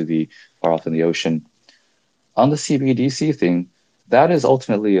off in the ocean. On the CBDC thing, that is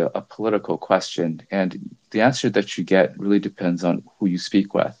ultimately a political question, and the answer that you get really depends on who you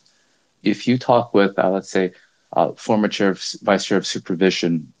speak with. If you talk with, let's say, former vice chair of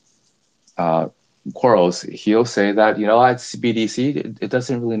supervision, uh, Quarles, he'll say that, at CBDC, it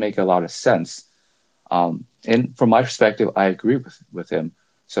doesn't really make a lot of sense. And from my perspective, I agree with him.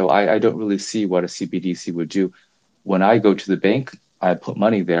 So I don't really see what a CBDC would do. When I go to the bank, I put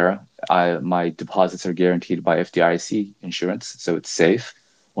money there. My deposits are guaranteed by FDIC insurance, so it's safe.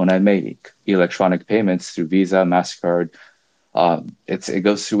 When I make electronic payments through Visa, MasterCard, it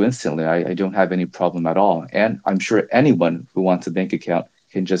goes through instantly. I don't have any problem at all. And I'm sure anyone who wants a bank account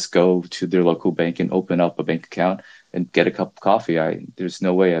can just go to their local bank and open up a bank account and get a cup of coffee. There's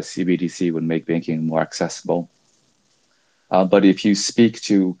no way a CBDC would make banking more accessible. But if you speak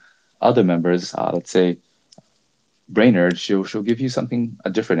to other members, let's say Brainerd, she'll give you a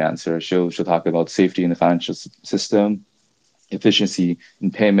different answer. She'll talk about safety in the financial system, efficiency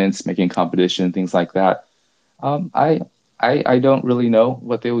in payments, making competition, things like that. I don't really know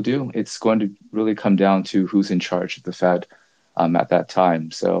what they will do. It's going to really come down to who's in charge of the Fed at that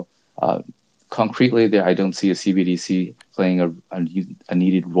time. So concretely, there I don't see a CBDC playing a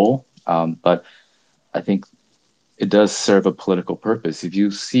needed role, but I think it does serve a political purpose. If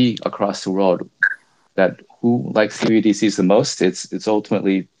you see across the world that who likes CBDCs the most, it's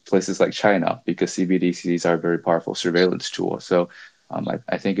ultimately places like China, because CBDCs are a very powerful surveillance tool. So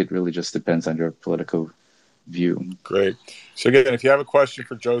I think it really just depends on your political view. Great. So again, if you have a question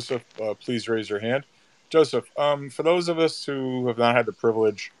for Joseph, please raise your hand. Joseph, for those of us who have not had the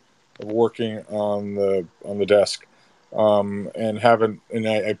privilege of working on the desk, and haven't, and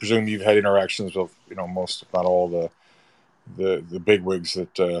I presume you've had interactions with most, if not all, the bigwigs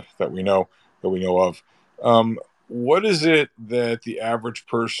that we know of. What is it that the average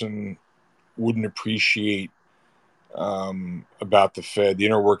person wouldn't appreciate about the Fed, the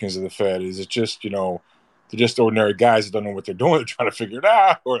inner workings of the Fed? Is it just, they're just ordinary guys that don't know what they're doing, they're trying to figure it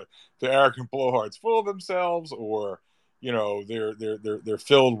out, or they're arrogant blowhards full of themselves, or they're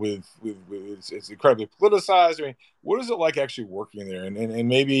filled with it's incredibly politicized? I mean, what is it like actually working there? And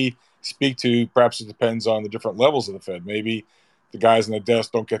maybe speak to, perhaps it depends on the different levels of the Fed. Maybe the guys on the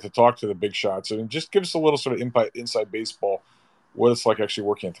desk don't get to talk to the big shots, and just give us a little sort of inside baseball, what it's like actually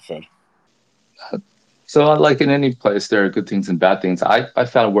working at the Fed. So, like in any place, there are good things and bad things. I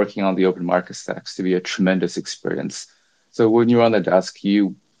found working on the open market stacks to be a tremendous experience. So when you're on the desk,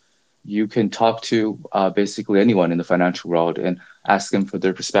 you can talk to basically anyone in the financial world and ask them for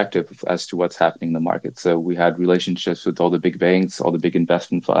their perspective as to what's happening in the market. So we had relationships with all the big banks, all the big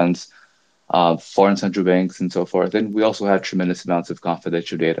investment funds, foreign central banks, and so forth. And we also had tremendous amounts of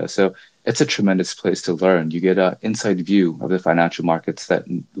confidential data. So it's a tremendous place to learn. You get an inside view of the financial markets that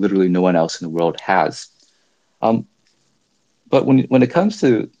literally no one else in the world has. But when it comes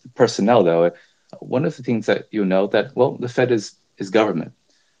to personnel, though, one of the things that you'll know that, well, the Fed is government.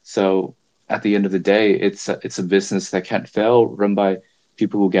 So at the end of the day, it's a business that can't fail, run by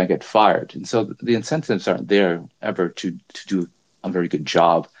people who can't get fired. And so the incentives aren't there ever to do a very good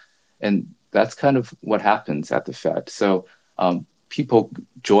job. And that's kind of what happens at the Fed. So people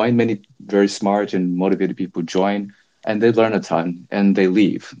join, many very smart and motivated people join, and they learn a ton and they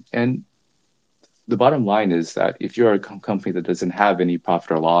leave. And the bottom line is that if you're a company that doesn't have any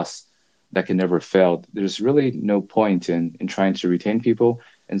profit or loss, that can never fail, there's really no point in trying to retain people.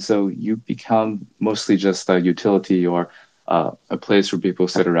 And so you become mostly just a utility, or a place where people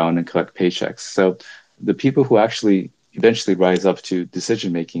sit around and collect paychecks. So the people who actually eventually rise up to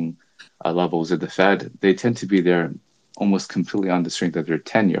decision-making levels at the Fed, they tend to be there almost completely on the strength of their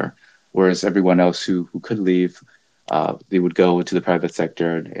tenure, whereas everyone else who could leave, they would go to the private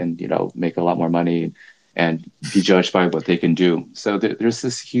sector and make a lot more money and be judged by what they can do. So there's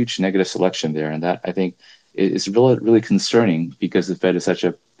this huge negative selection there, and that, I think, is really, really concerning, because the Fed is such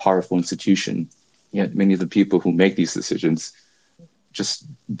a powerful institution. Yet many of the people who make these decisions just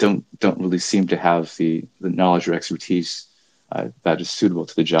don't really seem to have the knowledge or expertise that is suitable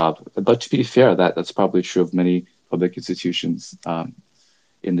to the job. But to be fair, that's probably true of many public institutions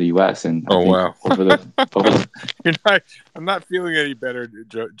in the U.S. And I think wow. over the I'm not feeling any better,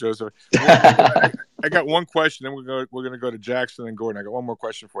 Joseph. I got one question, then we're going to go to Jackson and Gordon. I got one more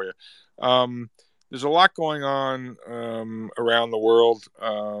question for you. There's a lot going on around the world.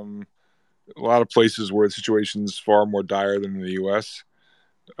 a lot of places where the situation is far more dire than in the U.S.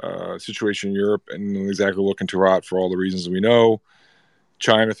 Situation in Europe and exactly looking too hot for all the reasons we know.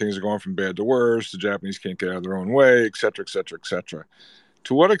 China, things are going from bad to worse. The Japanese can't get out of their own way, et cetera, et cetera, et cetera.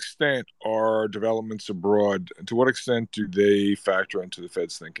 To what extent are developments abroad, to what extent do they factor into the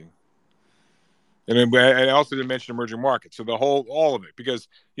Fed's thinking? And I also didn't mention emerging markets. So all of it, because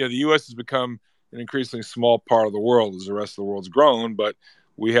the U.S. has become an increasingly small part of the world as the rest of the world's grown, but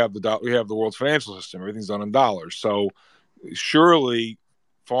we have the world's financial system. Everything's done in dollars. So surely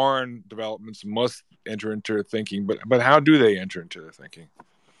foreign developments must enter into their thinking. But how do they enter into their thinking?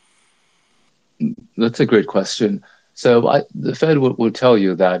 That's a great question. So the Fed will tell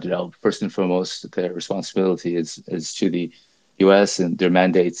you that, first and foremost, their responsibility is to the U.S. and their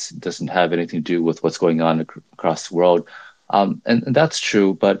mandates doesn't have anything to do with what's going on across the world. And that's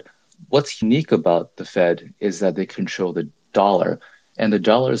true. But what's unique about the Fed is that they control the dollar, and the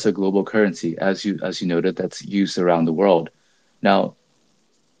dollar is a global currency, as you noted, that's used around the world. Now,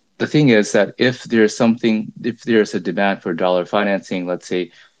 the thing is that if there's a demand for dollar financing, let's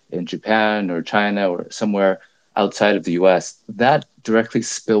say in Japan or China or somewhere outside of the US, that directly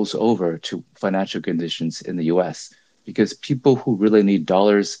spills over to financial conditions in the US because people who really need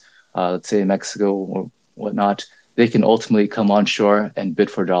dollars, let's say in Mexico or whatnot, they can ultimately come onshore and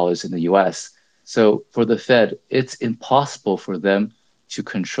bid for dollars in the US. So for the Fed, it's impossible for them to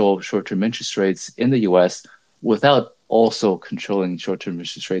control short-term interest rates in the US without also controlling short-term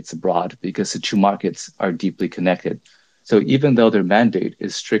interest rates abroad because the two markets are deeply connected. So even though their mandate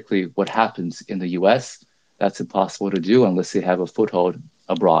is strictly what happens in the US, that's impossible to do unless they have a foothold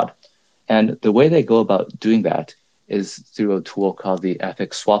abroad. And the way they go about doing that is through a tool called the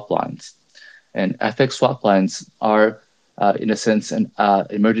FX swap lines. And FX swap lines are, in a sense, an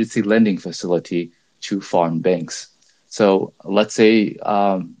emergency lending facility to foreign banks. So let's say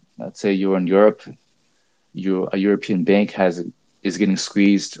you're in Europe, a European bank is getting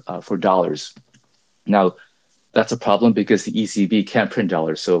squeezed for dollars. Now, that's a problem because the ECB can't print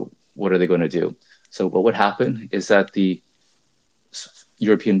dollars. So what are they going to do? So what would happen is that the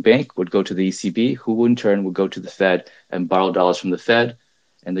European bank would go to the ECB, who in turn would go to the Fed and borrow dollars from the Fed,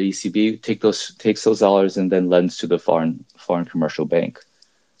 and the ECB takes those dollars and then lends to the foreign commercial bank.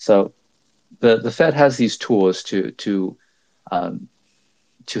 So the Fed has these tools um,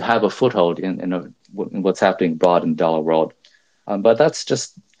 to have a foothold in what's happening abroad in the dollar world. But that's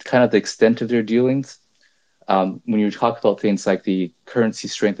just kind of the extent of their dealings. When you talk about things like the currency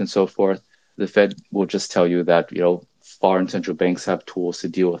strength and so forth, the Fed will just tell you that foreign central banks have tools to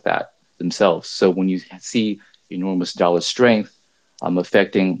deal with that themselves. So when you see enormous dollar strength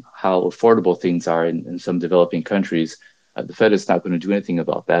affecting how affordable things are in some developing countries, the Fed is not going to do anything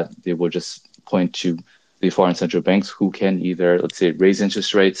about that. They will just point to the foreign central banks who can either, let's say, raise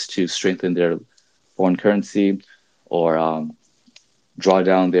interest rates to strengthen their foreign currency or draw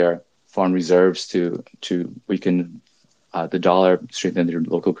down their foreign reserves to weaken the dollar, strengthen their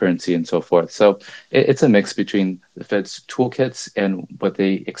local currency, and so forth. So it's a mix between the Fed's toolkits and what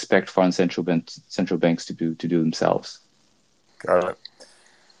they expect foreign central banks to do themselves. Got it.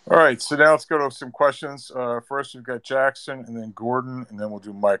 All right, so now let's go to some questions. First, we've got Jackson, and then Gordon, and then we'll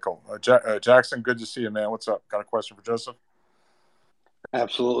do Michael. Jackson, good to see you, man. What's up? Got a question for Joseph?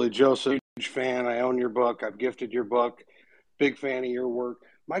 Absolutely, Joseph. Huge fan. I own your book. I've gifted your book. Big fan of your work.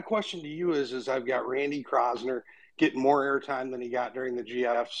 My question to you is I've got Randy Krosner getting more airtime than he got during the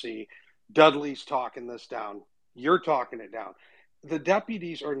GFC. Dudley's talking this down. You're talking it down. The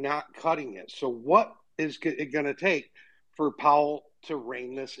deputies are not cutting it. So what is it going to take for Powell to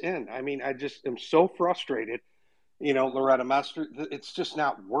rein this in? I mean, I just am so frustrated. Loretta Mester, it's just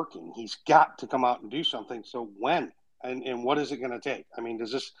not working. He's got to come out and do something. So when and what is it going to take? I mean,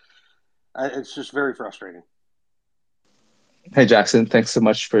 it's just very frustrating. Hey, Jackson, thanks so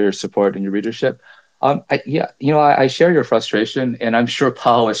much for your support and your readership. I share your frustration, and I'm sure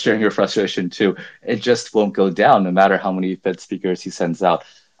Powell is sharing your frustration too. It just won't go down no matter how many Fed speakers he sends out.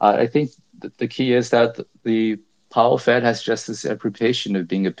 I think the key is that the Powell Fed has just this reputation of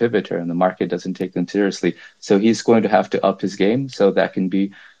being a pivoter, and the market doesn't take them seriously. So he's going to have to up his game. So that can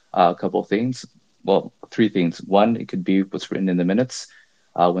be a couple of things. Well, three things. One, it could be what's written in the minutes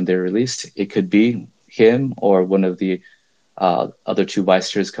when they're released. It could be him or one of the other two vice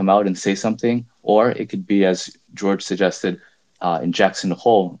chairs come out and say something, or it could be, as George suggested, in Jackson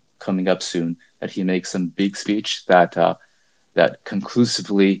Hole coming up soon, that he makes some big speech that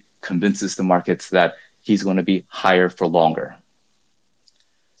conclusively convinces the markets that he's going to be higher for longer.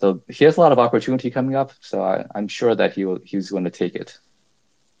 So he has a lot of opportunity coming up. So I'm sure that he's going to take it.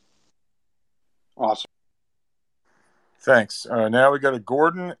 Awesome. Thanks. Now we got a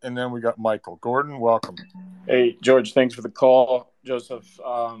Gordon, and then we got Michael. Gordon, welcome. Hey, George, thanks for the call. Joseph,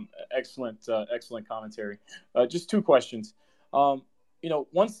 excellent commentary. Just two questions.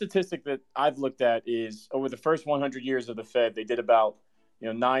 One statistic that I've looked at is over the first 100 years of the Fed, they did about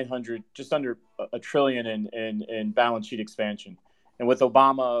 900, just under a trillion in balance sheet expansion. And with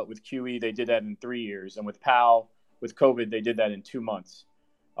Obama, with QE, they did that in 3 years. And with Powell, with COVID, they did that in 2 months.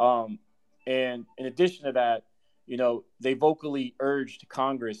 And in addition to that, they vocally urged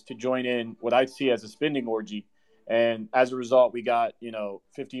Congress to join in what I'd see as a spending orgy. And as a result, we got,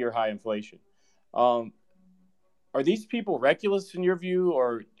 50-year high inflation. Are these people reckless in your view,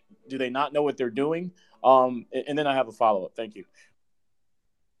 or do they not know what they're doing? And then I have a follow-up. Thank you.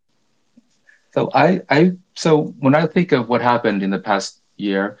 So when I think of what happened in the past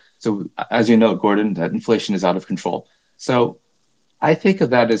year, so as you know, Gordon, that inflation is out of control. So I think of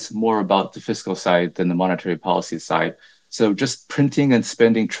that as more about the fiscal side than the monetary policy side. So just printing and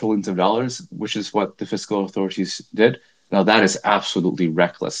spending trillions of dollars, which is what the fiscal authorities did. Now that is absolutely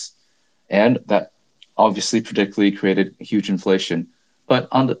reckless. And that obviously particularly created huge inflation. But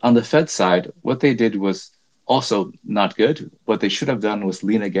on the Fed side, what they did was also not good. What they should have done was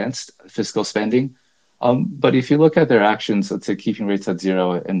lean against fiscal spending. But if you look at their actions, let's say keeping rates at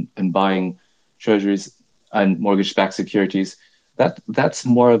zero and buying treasuries and mortgage-backed securities, that's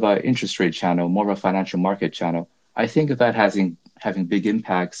more of an interest rate channel, more of a financial market channel. I think of that having big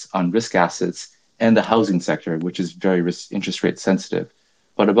impacts on risk assets and the housing sector, which is very interest rate sensitive.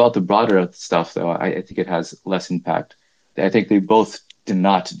 But about the broader stuff, though, I think it has less impact. I think they both did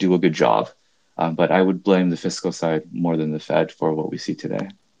not do a good job, but I would blame the fiscal side more than the Fed for what we see today.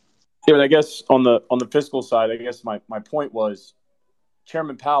 Yeah, but I guess on the fiscal side, I guess my point was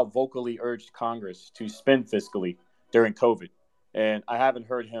Chairman Powell vocally urged Congress to spend fiscally during COVID, and I haven't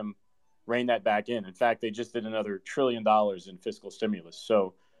heard him rein that back in. In fact, they just did another $1 trillion in fiscal stimulus.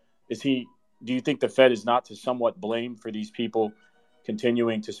 So do you think the Fed is not to somewhat blame for these people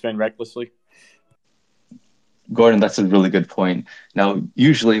continuing to spend recklessly? Gordon, that's a really good point. Now,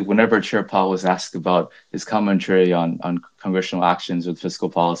 usually whenever Chair Powell was asked about his commentary on congressional actions with fiscal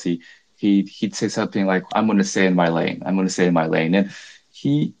policy, he'd say something like, I'm going to stay in my lane. I'm going to stay in my lane. And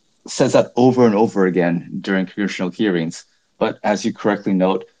he says that over and over again during congressional hearings. But as you correctly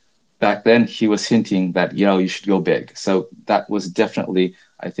note, back then he was hinting that, you should go big. So that was definitely,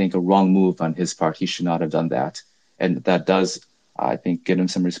 I think, a wrong move on his part. He should not have done that. And that does, I think, give him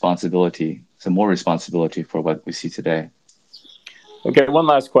some more responsibility for what we see today. Okay, one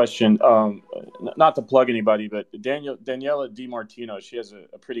last question. Not to plug anybody, but Daniela DiMartino, she has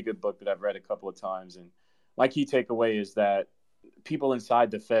a pretty good book that I've read a couple of times. And my key takeaway is that people inside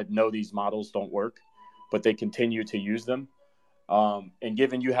the Fed know these models don't work, but they continue to use them. And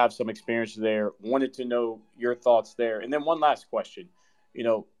given you have some experience there, wanted to know your thoughts there. And then one last question,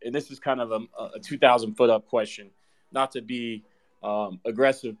 and this is kind of a 2,000 foot up question, not to be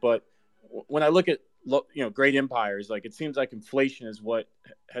aggressive, but when I look at great empires, like it seems like inflation is what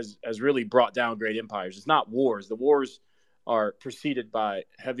has really brought down great empires. It's not wars. The wars are preceded by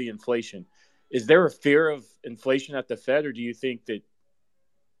heavy inflation. Is there a fear of inflation at the Fed, or do you think that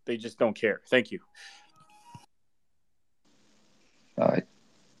they just don't care? Thank you.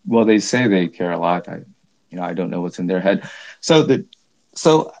 Well, they say they care a lot. I don't know what's in their head. So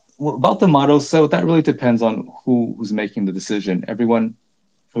about the models, so that really depends on who's making the decision. Everyone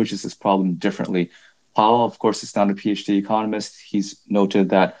approaches this problem differently. Powell, of course, is not a PhD economist. He's noted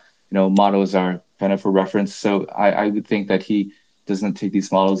that models are kind of a reference. So I would think that he doesn't take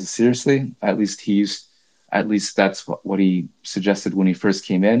these models seriously. At least that's what he suggested when he first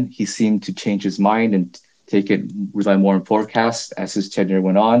came in. He seemed to change his mind and rely more on forecasts as his tenure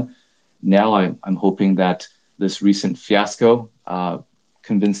went on. Now I'm hoping that this recent fiasco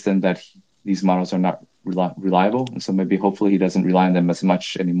convinced him that these models are not reliable. And so hopefully he doesn't rely on them as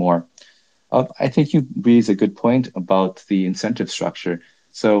much anymore. I think you raise a good point about the incentive structure.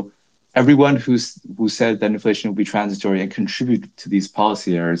 So everyone who said that inflation will be transitory and contribute to these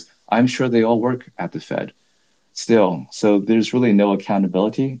policy errors, I'm sure they all work at the Fed still. So there's really no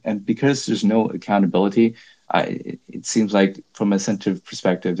accountability. And because there's no accountability, it seems like from an incentive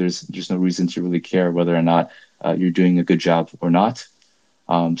perspective, there's no reason to really care whether or not you're doing a good job or not.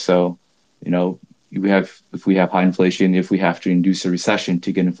 If we have high inflation, if we have to induce a recession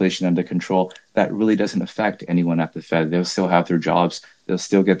to get inflation under control, that really doesn't affect anyone at the Fed. They'll still have their jobs, they'll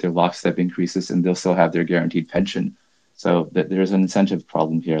still get their lockstep increases, and they'll still have their guaranteed pension. So there's an incentive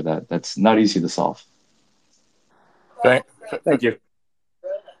problem here that's not easy to solve. Thank you.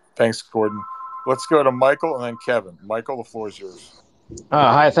 Thanks, Gordon. Let's go to Michael and then Kevin. Michael, the floor is yours.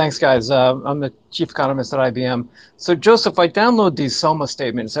 Hi, thanks, guys. I'm the chief economist at IBM. So, Joseph, I download these SOMA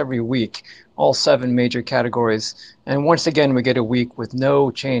statements every week, all seven major categories. And once again, we get a week with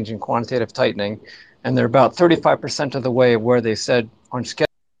no change in quantitative tightening. And they're about 35% of the way where they said on schedule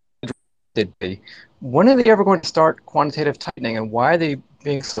they'd be. When are they ever going to start quantitative tightening, and why are they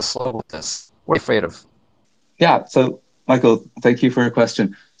being so slow with this? What are you afraid of? Yeah, so Michael, thank you for your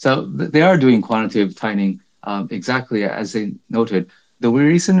question. So they are doing quantitative tightening exactly as they noted. The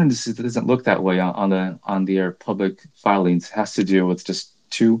reason this doesn't look that way on their public filings has to do with just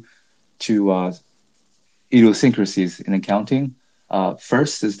two idiosyncrasies in accounting.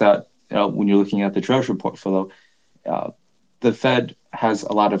 First is that when you're looking at the treasury portfolio, uh, the Fed has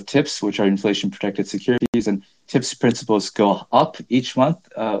a lot of TIPS, which are inflation protected securities, and TIPS principals go up each month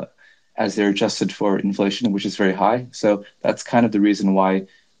as they're adjusted for inflation, which is very high. So that's kind of the reason why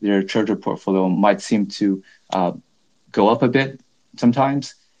their treasury portfolio might seem to go up a bit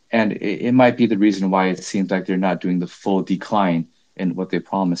sometimes. And it might be the reason why it seems like they're not doing the full decline in what they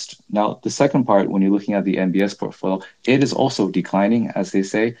promised. Now, the second part, when you're looking at the MBS portfolio, it is also declining, as they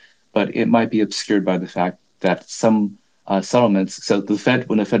say, but it might be obscured by the fact that some settlements, so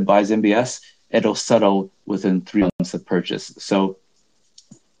when the Fed buys MBS, it'll settle within 3 months of purchase. So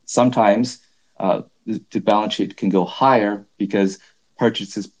sometimes the balance sheet can go higher because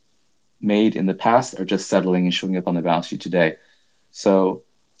purchases made in the past are just settling and showing up on the balance sheet today. So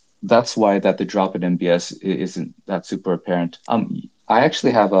that's why that the drop in MBS isn't that super apparent. I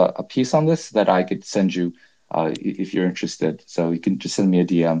actually have a piece on this that I could send you if you're interested. So you can just send me a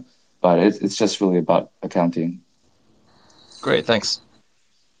DM. But it's just really about accounting. Great, thanks.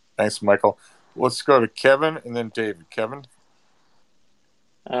 Thanks, Michael. Let's go to Kevin and then David. Kevin?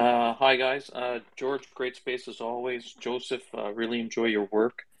 Hi, guys. George, great space as always. Joseph, really enjoy your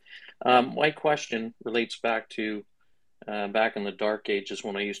work. My question relates back to back in the dark ages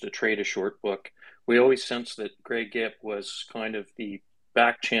when I used to trade a short book. We always sensed that Greg Gipp was kind of the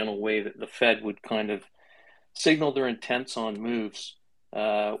back channel way that the Fed would kind of signal their intents on moves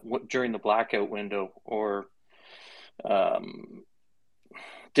during the blackout window or um,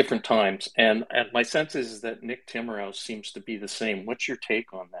 different times. And my sense is that Nick Timmerhouse seems to be the same. What's your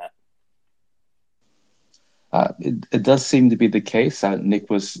take on that? It does seem to be the case. Nick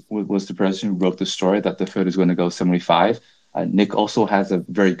was the person who wrote the story that the Fed is going to go 75. Nick also has a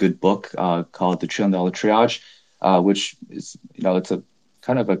very good book called The $1 Trillion Triage, which is, it's a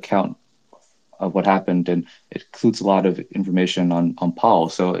kind of account of what happened, and it includes a lot of information on Powell.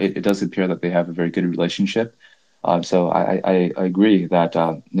 So it does appear that they have a very good relationship. So I agree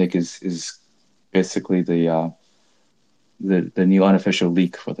that Nick is basically the new unofficial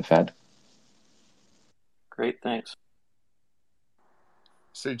leak for the Fed. Great, thanks.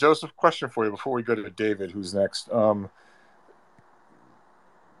 See, Joseph, question for you before we go to David, who's next.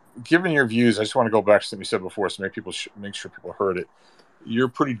 Given your views, I just want to go back to something you said before, so make sure people heard it. You're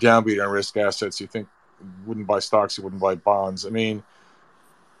pretty downbeat on risk assets. You think you wouldn't buy stocks, you wouldn't buy bonds. I mean,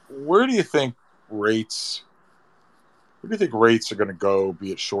 where do you think rates are going to go,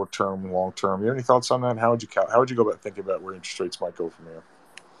 be it short term and long term? You have any thoughts on that? How would you go about thinking about where interest rates might go from here?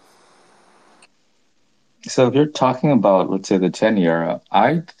 So if you're talking about, let's say, the 10-year,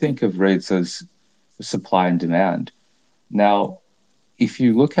 I think of rates as supply and demand. Now, if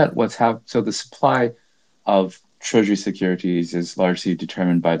you look at what's happened, so the supply of Treasury securities is largely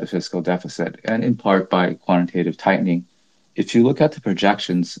determined by the fiscal deficit and in part by quantitative tightening. If you look at the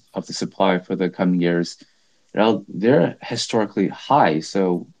projections of the supply for the coming years, they're historically high.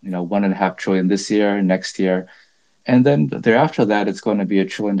 So, 1.5 trillion this year, next year, and then thereafter that, it's going to be $1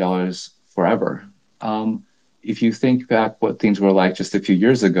 trillion forever. If you think back what things were like just a few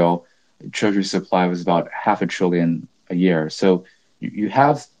years ago, Treasury supply was about $500 billion a year. So you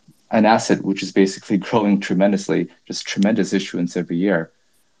have an asset which is basically growing tremendously, just tremendous issuance every year.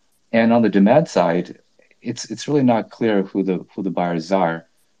 And on the demand side, it's really not clear who the buyers are.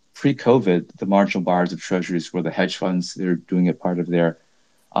 Pre-COVID, the marginal buyers of treasuries were the hedge funds. They're doing it part of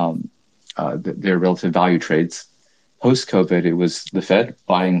um, their relative value trades. Post-COVID, it was the Fed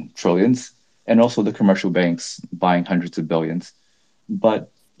buying trillions and also the commercial banks buying hundreds of billions.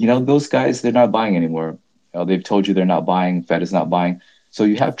 But those guys, they're not buying anymore. They've told you they're not buying. Fed is not buying. So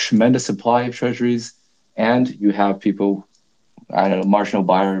you have tremendous supply of treasuries, and you have people, I don't know, marginal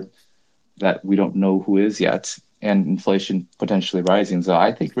buyer that we don't know who is yet, and inflation potentially rising. So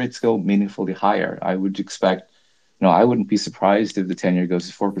I think rates go meaningfully higher. I would expect, I wouldn't be surprised if the 10-year goes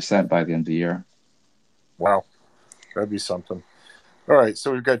to 4% by the end of the year. Wow, that'd be something. All right,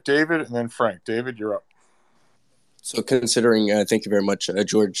 so we've got David and then Frank. David, you're up. So considering, thank you very much,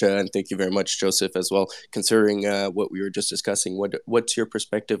 George, and thank you very much, Joseph, as well. Considering what we were just discussing, what's your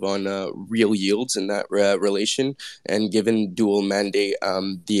perspective on real yields in that relation? And given dual mandate,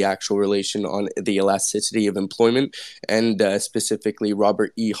 the actual relation on the elasticity of employment, and specifically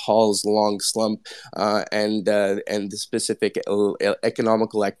Robert E. Hall's long slump, and the specific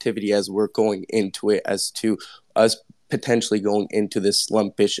economical activity as we're going into it, as to us potentially going into this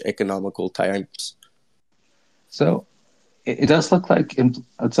slumpish economical times. So it does look like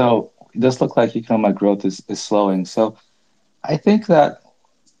economic growth is slowing. So I think that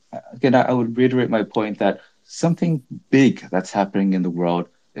again, I would reiterate my point that something big that's happening in the world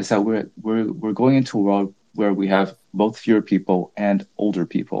is that we're going into a world where we have both fewer people and older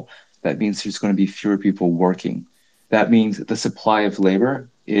people. That means there's going to be fewer people working. That means the supply of labor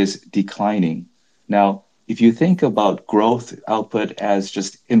is declining. Now, if you think about growth output as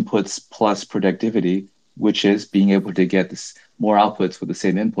just inputs plus productivity, which is being able to get more outputs with the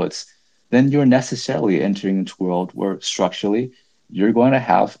same inputs, then you're necessarily entering into a world where structurally you're going to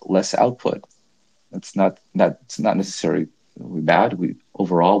have less output. That's not necessarily bad.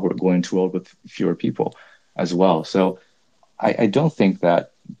 Overall we're going to a world with fewer people as well. So I don't think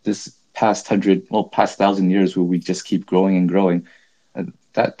that this past 1,000 years where we just keep growing and growing,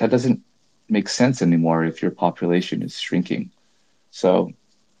 that doesn't make sense anymore if your population is shrinking. So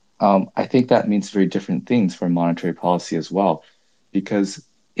I think that means very different things for monetary policy as well, because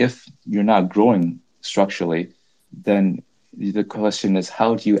if you're not growing structurally, then the question is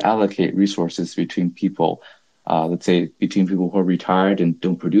how do you allocate resources between people? Let's say between people who are retired and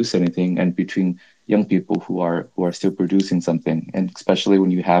don't produce anything, and between young people who are still producing something, and especially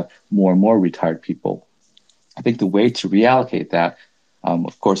when you have more and more retired people. I think the way to reallocate that,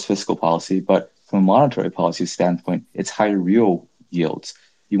 of course, fiscal policy, but from a monetary policy standpoint, it's higher real yields.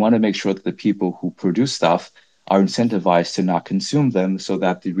 You want to make sure that the people who produce stuff are incentivized to not consume them so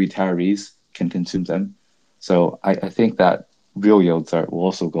that the retirees can consume them. So I think that real yields will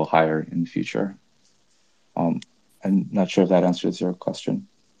also go higher in the future. I'm not sure if that answers your question.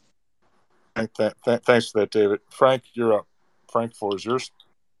 Thanks for that, David. Frank, you're up. Frank, floor is yours.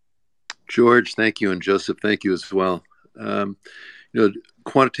 George, thank you, and Joseph, thank you as well.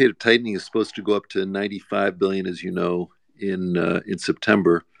 Quantitative tightening is supposed to go up to 95 billion, as you know, in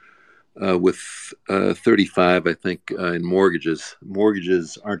September, with 35, I think, in mortgages.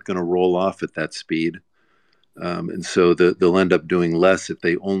 Mortgages aren't going to roll off at that speed, and so they'll end up doing less if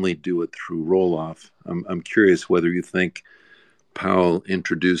they only do it through roll off. I'm curious whether you think Powell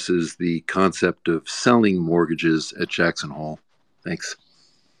introduces the concept of selling mortgages at Jackson Hole. Thanks.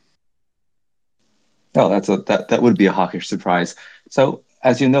 No, that would be a hawkish surprise. So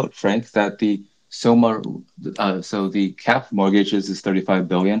as you note, Frank, that the SOMA, so the cap mortgages is 35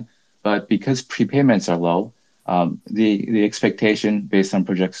 billion, but because prepayments are low, the expectation based on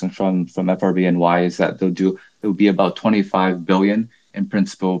projections from FRB and Y is that it will be about 25 billion in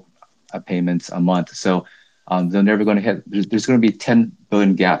principal payments a month. So they're never going to hit. There's going to be 10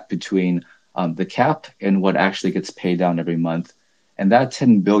 billion gap between the cap and what actually gets paid down every month, and that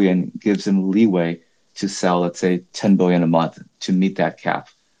 10 billion gives them leeway to sell, let's say, 10 billion a month to meet that cap.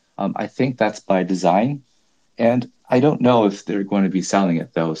 I think that's by design, and I don't know if they're going to be selling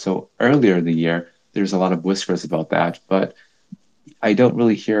it though. So earlier in the year, there's a lot of whispers about that, but I don't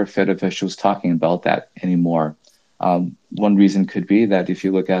really hear Fed officials talking about that anymore. One reason could be that if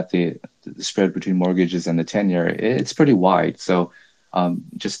you look at the spread between mortgages and the 10-year, it's pretty wide. So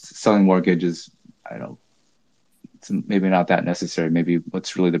just selling mortgages, I don't know, it's maybe not that necessary. Maybe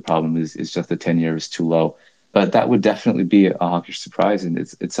what's really the problem is just the 10-year is too low. But that would definitely be a hawkish surprise, and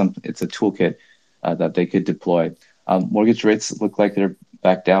it's a toolkit that they could deploy. Mortgage rates look like they're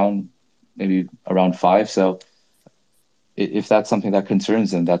back down, maybe around 5. So if that's something that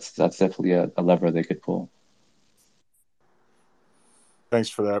concerns them, that's definitely a lever they could pull. Thanks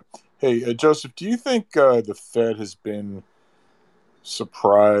for that. Hey, Joseph, do you think the Fed has been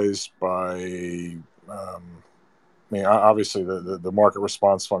surprised by? I mean, obviously, the market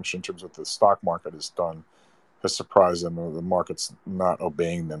response function in terms of what the stock market has done has surprised them. The market's not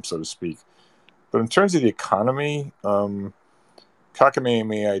obeying them, so to speak. But in terms of the economy, cockamamie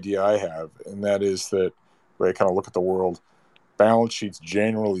idea I have, and that is that when I kind of look at the world, balance sheets,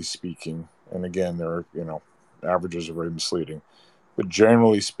 generally speaking, and again, there are, averages are very misleading, but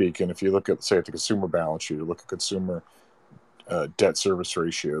generally speaking, if you look at, say, at the consumer balance sheet, or look at consumer debt service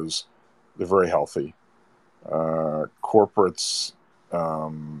ratios, they're very healthy. Corporates,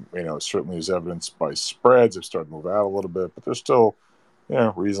 certainly as evidenced by spreads, have started to move out a little bit, but they're still,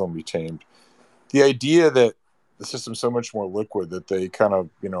 reasonably tamed. The idea that the system's so much more liquid that they kind of,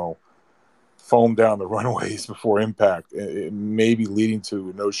 foam down the runways before impact. It may be leading to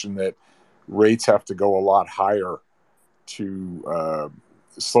a notion that rates have to go a lot higher to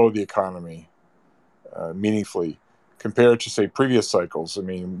slow the economy meaningfully compared to, say, previous cycles. I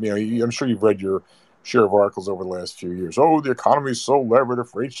mean, I'm sure you've read your share of articles over the last few years. Oh, the economy is so levered.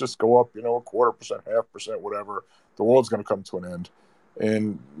 If rates just go up, 0.25%, 0.5%, whatever, the world's going to come to an end.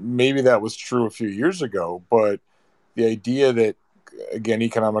 And maybe that was true a few years ago, but the idea that, again,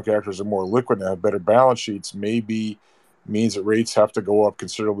 economic actors are more liquid and have better balance sheets maybe means that rates have to go up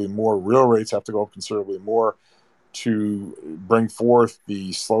considerably more. Real rates have to go up considerably more to bring forth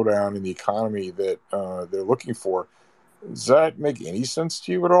the slowdown in the economy that they're looking for. Does that make any sense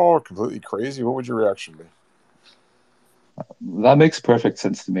to you at all, or completely crazy? What would your reaction be? That makes perfect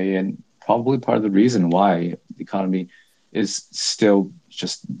sense to me, and probably part of the reason why the economy is still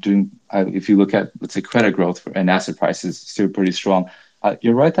just doing. If you look at, let's say, credit growth and asset prices, still pretty strong.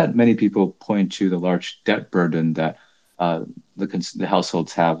 You're right that many people point to the large debt burden that the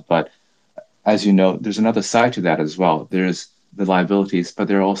households have, but as you know, there's another side to that as well. There's the liabilities, but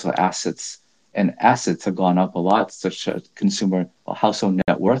there are also assets, and assets have gone up a lot. Such a consumer household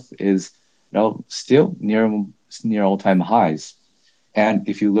net worth is, still near all-time highs. And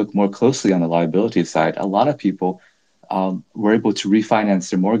if you look more closely on the liability side, a lot of people were able to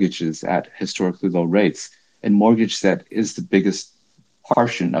refinance their mortgages at historically low rates. And mortgage debt is the biggest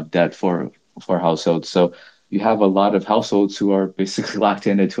portion of debt for households. So you have a lot of households who are basically locked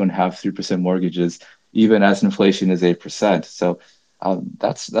in at 2.5%, 3% mortgages, even as inflation is 8%. So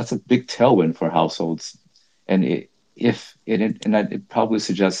that's a big tailwind for households. And it probably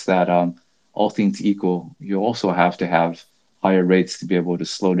suggests that all things equal, you also have to have higher rates to be able to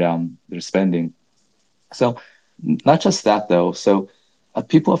slow down their spending. So not just that though. So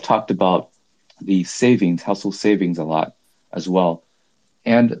people have talked about the household savings a lot as well.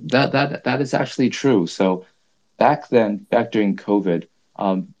 And that is actually true. So back during COVID,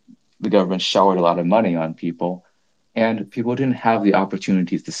 the government showered a lot of money on people, and people didn't have the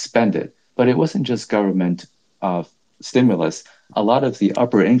opportunities to spend it. But it wasn't just government stimulus. A lot of the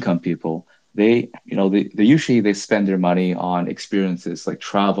upper income people, they usually they spend their money on experiences like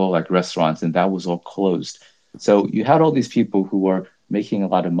travel, like restaurants, and that was all closed. So you had all these people who were making a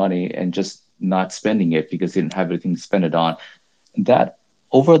lot of money and just not spending it because they didn't have anything to spend it on. That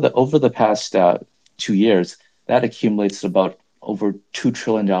over the past 2 years, that accumulates to about over $2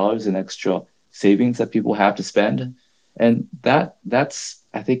 trillion in extra savings that people have to spend, and that's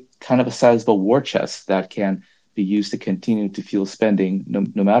I think kind of a sizable war chest that can be used to continue to fuel spending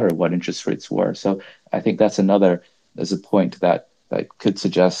no matter what interest rates were. So I think that's a point that could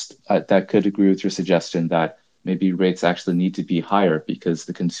suggest that could agree with your suggestion that maybe rates actually need to be higher because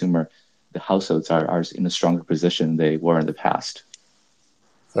the households are in a stronger position than they were in the past.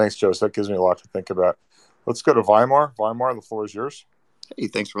 Thanks, Joseph. That gives me a lot to think about. Let's go to Weimar. Weimar, the floor is yours. Hey,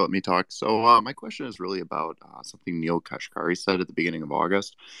 thanks for letting me talk. So my question is really about something Neil Kashkari said at the beginning of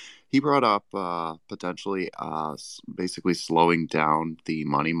August. He brought up potentially basically slowing down the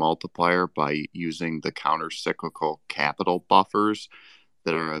money multiplier by using the counter-cyclical capital buffers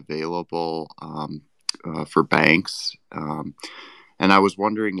that are available for banks. And I was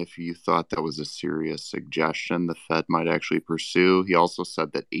wondering if you thought that was a serious suggestion the Fed might actually pursue. He also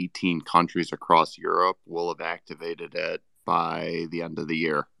said that 18 countries across Europe will have activated it by the end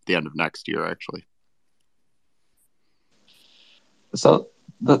of next year, actually. So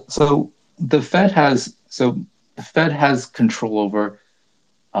the Fed has control over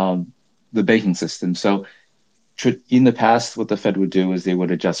the banking system. So in the past, what the Fed would do is they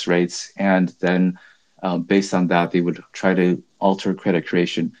would adjust rates, and then based on that, they would try to alter credit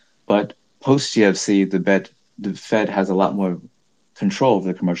creation. But post GFC, the Fed has a lot more control over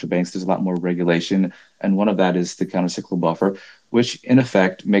the commercial banks. There's a lot more regulation, and one of that is the countercyclical buffer, which in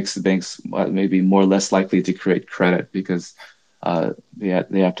effect makes the banks maybe less likely to create credit because they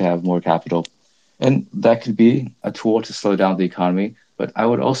have to have more capital. And that could be a tool to slow down the economy. But I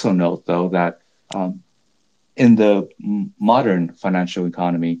would also note, though, that in the modern financial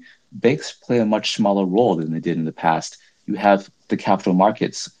economy, banks play a much smaller role than they did in the past. You have the capital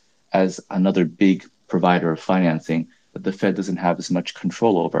markets as another big provider of financing that the Fed doesn't have as much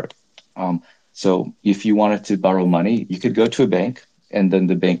control over. So if you wanted to borrow money, you could go to a bank, and then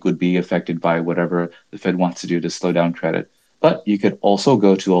the bank would be affected by whatever the Fed wants to do to slow down credit. But you could also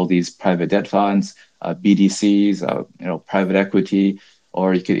go to all these private debt funds, BDCs, private equity,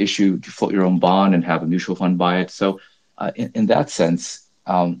 or you could float your own bond and have a mutual fund buy it. So in that sense,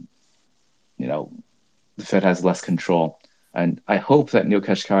 the Fed has less control. And I hope that Neil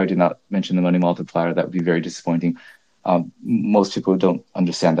Kashkari did not mention the money multiplier. That would be very disappointing. Most people don't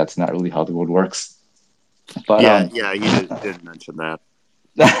understand that's not really how the world works. But yeah, you did mention that.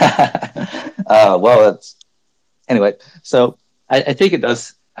 well, anyway. So I think it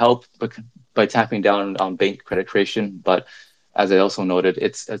does help by tapping down on bank credit creation. But as I also noted,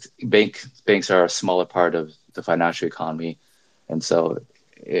 it's banks are a smaller part of the financial economy, and so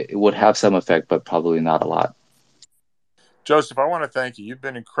it would have some effect, but probably not a lot. Joseph, I want to thank you. You've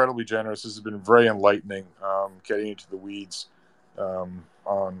been incredibly generous. This has been very enlightening, getting into the weeds on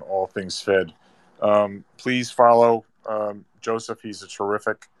all things Fed. Please follow Joseph. He's a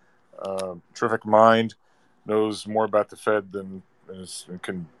terrific mind, knows more about the Fed than and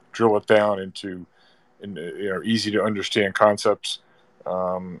can drill it down into easy to understand concepts.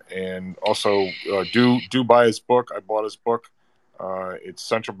 And also do buy his book. I bought his book. It's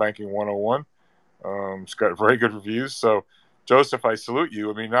Central Banking 101. It's got very good reviews. So, Joseph, I salute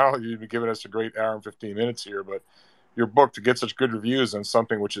you. I mean, not only have you been giving us a great hour and 15 minutes here, but your book to get such good reviews on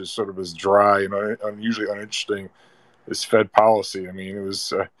something which is sort of as dry and unusually uninteresting as Fed policy. I mean, it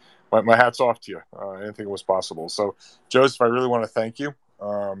was my hat's off to you. I didn't think it was possible. So, Joseph, I really want to thank you.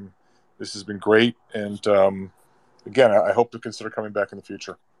 This has been great. And again, I hope to consider coming back in the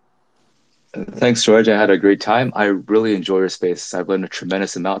future. Thanks, George. I had a great time. I really enjoy your space. I've learned a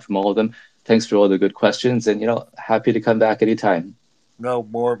tremendous amount from all of them. Thanks for all the good questions, and happy to come back anytime. No,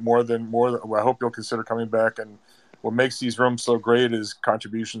 more than. I hope you'll consider coming back. And what makes these rooms so great is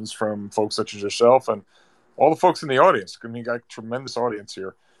contributions from folks such as yourself and all the folks in the audience. I mean, you got a tremendous audience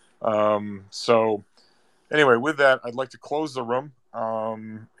here. So anyway, with that, I'd like to close the room.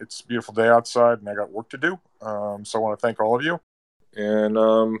 It's a beautiful day outside, and I got work to do. So I want to thank all of you.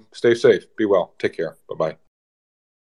 And stay safe. Be well. Take care. Bye-bye.